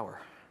God's power.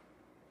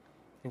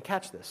 And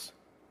catch this.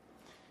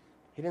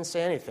 He didn't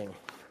say anything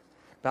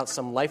about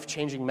some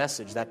life-changing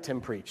message that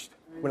Tim preached.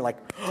 We're like,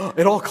 oh,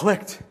 it all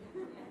clicked.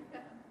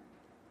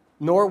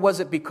 Nor was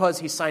it because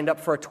he signed up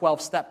for a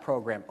 12-step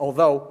program,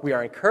 although we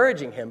are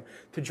encouraging him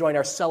to join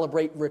our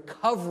Celebrate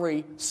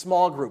Recovery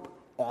small group.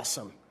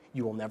 Awesome.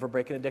 You will never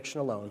break an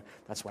addiction alone.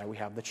 That's why we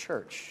have the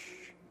church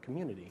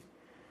community.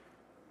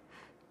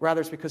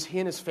 Rather, it's because he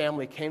and his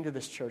family came to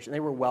this church, and they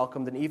were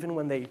welcomed, and even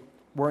when they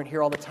weren't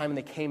here all the time and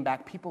they came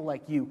back, people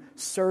like you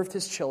served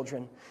his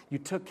children, you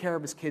took care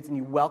of his kids, and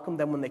you welcomed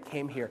them when they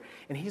came here.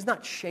 And he's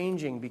not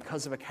changing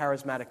because of a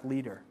charismatic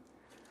leader,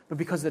 but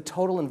because of the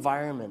total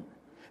environment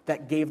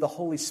that gave the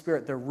Holy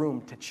Spirit the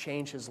room to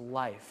change his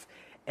life.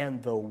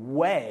 And the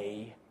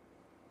way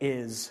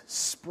is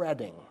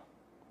spreading.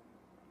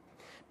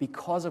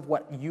 Because of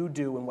what you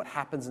do and what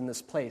happens in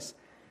this place,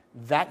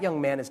 that young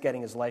man is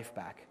getting his life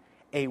back.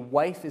 A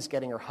wife is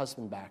getting her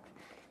husband back.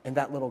 And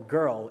that little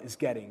girl is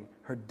getting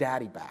her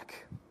daddy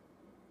back.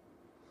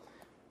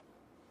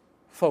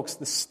 Folks,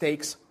 the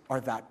stakes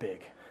are that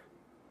big.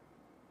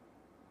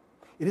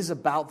 It is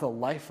about the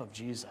life of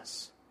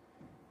Jesus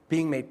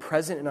being made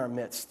present in our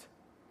midst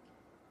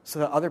so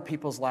that other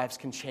people's lives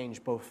can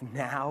change both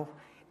now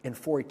and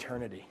for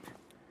eternity.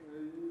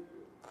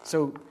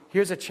 So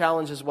here's a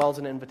challenge as well as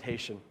an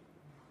invitation.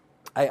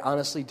 I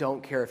honestly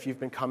don't care if you've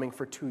been coming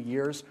for 2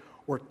 years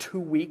or 2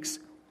 weeks.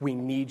 We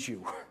need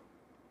you.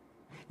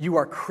 You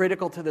are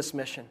critical to this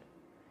mission.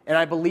 And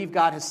I believe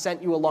God has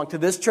sent you along to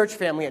this church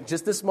family at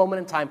just this moment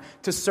in time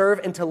to serve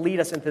and to lead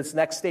us into this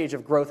next stage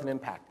of growth and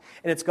impact.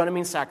 And it's going to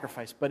mean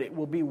sacrifice, but it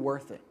will be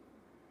worth it.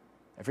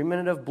 Every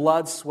minute of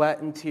blood, sweat,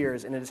 and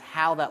tears, and it is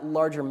how that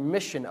larger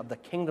mission of the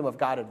kingdom of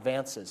God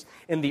advances.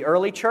 In the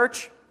early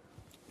church,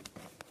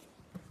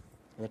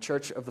 in the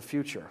church of the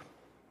future,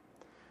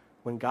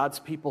 when God's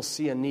people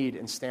see a need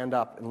and stand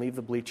up and leave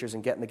the bleachers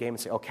and get in the game and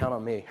say, oh, count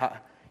on me.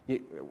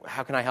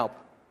 How can I help?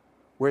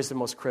 Where's the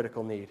most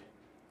critical need?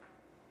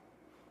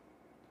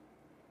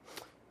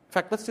 In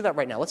fact, let's do that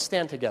right now. Let's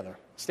stand together.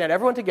 Stand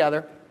everyone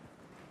together.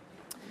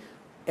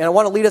 And I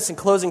want to lead us in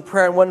closing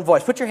prayer in one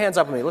voice. Put your hands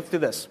up with me. Let's do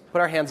this.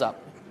 Put our hands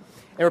up.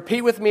 And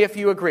repeat with me if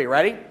you agree.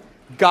 Ready?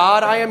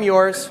 God, I am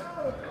yours.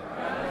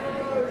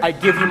 I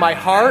give you my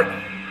heart.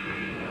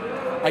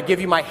 I give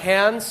you my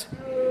hands.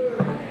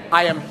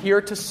 I am here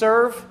to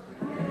serve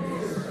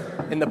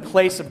in the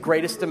place of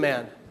greatest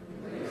demand.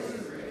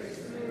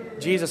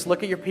 Jesus,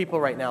 look at your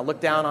people right now.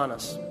 Look down on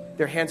us.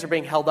 Their hands are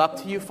being held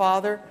up to you,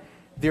 Father.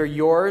 They're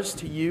yours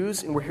to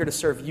use, and we're here to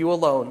serve you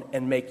alone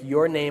and make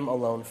your name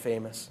alone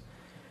famous.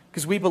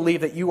 Because we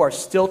believe that you are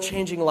still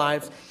changing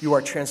lives, you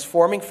are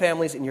transforming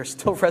families, and you're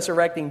still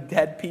resurrecting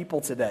dead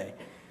people today.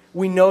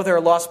 We know there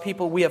are lost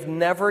people we have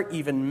never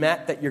even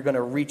met that you're going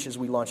to reach as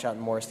we launch out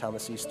in Morristown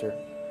this Easter.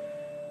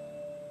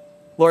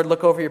 Lord,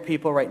 look over your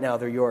people right now.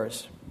 They're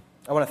yours.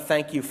 I want to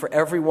thank you for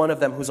every one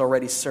of them who's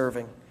already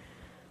serving.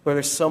 Lord,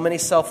 there's so many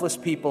selfless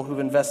people who've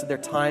invested their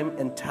time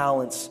and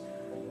talents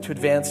to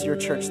advance your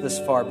church this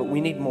far, but we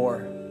need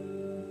more.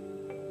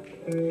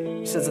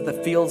 He says that the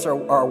fields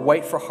are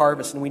white for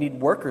harvest, and we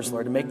need workers,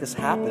 Lord, to make this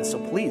happen. So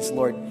please,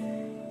 Lord,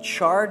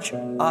 charge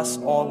us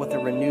all with a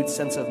renewed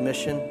sense of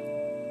mission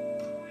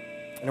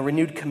and a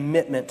renewed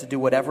commitment to do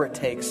whatever it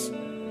takes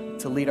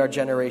to lead our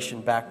generation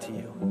back to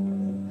you.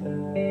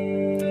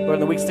 Lord, in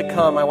the weeks to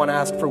come, I want to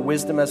ask for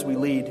wisdom as we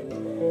lead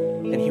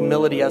and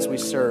humility as we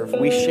serve.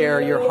 We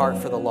share your heart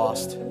for the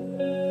lost,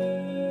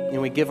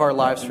 and we give our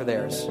lives for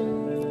theirs,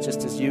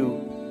 just as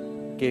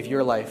you gave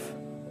your life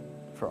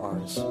for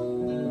ours.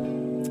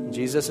 In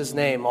Jesus'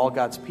 name, all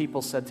God's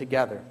people said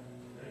together,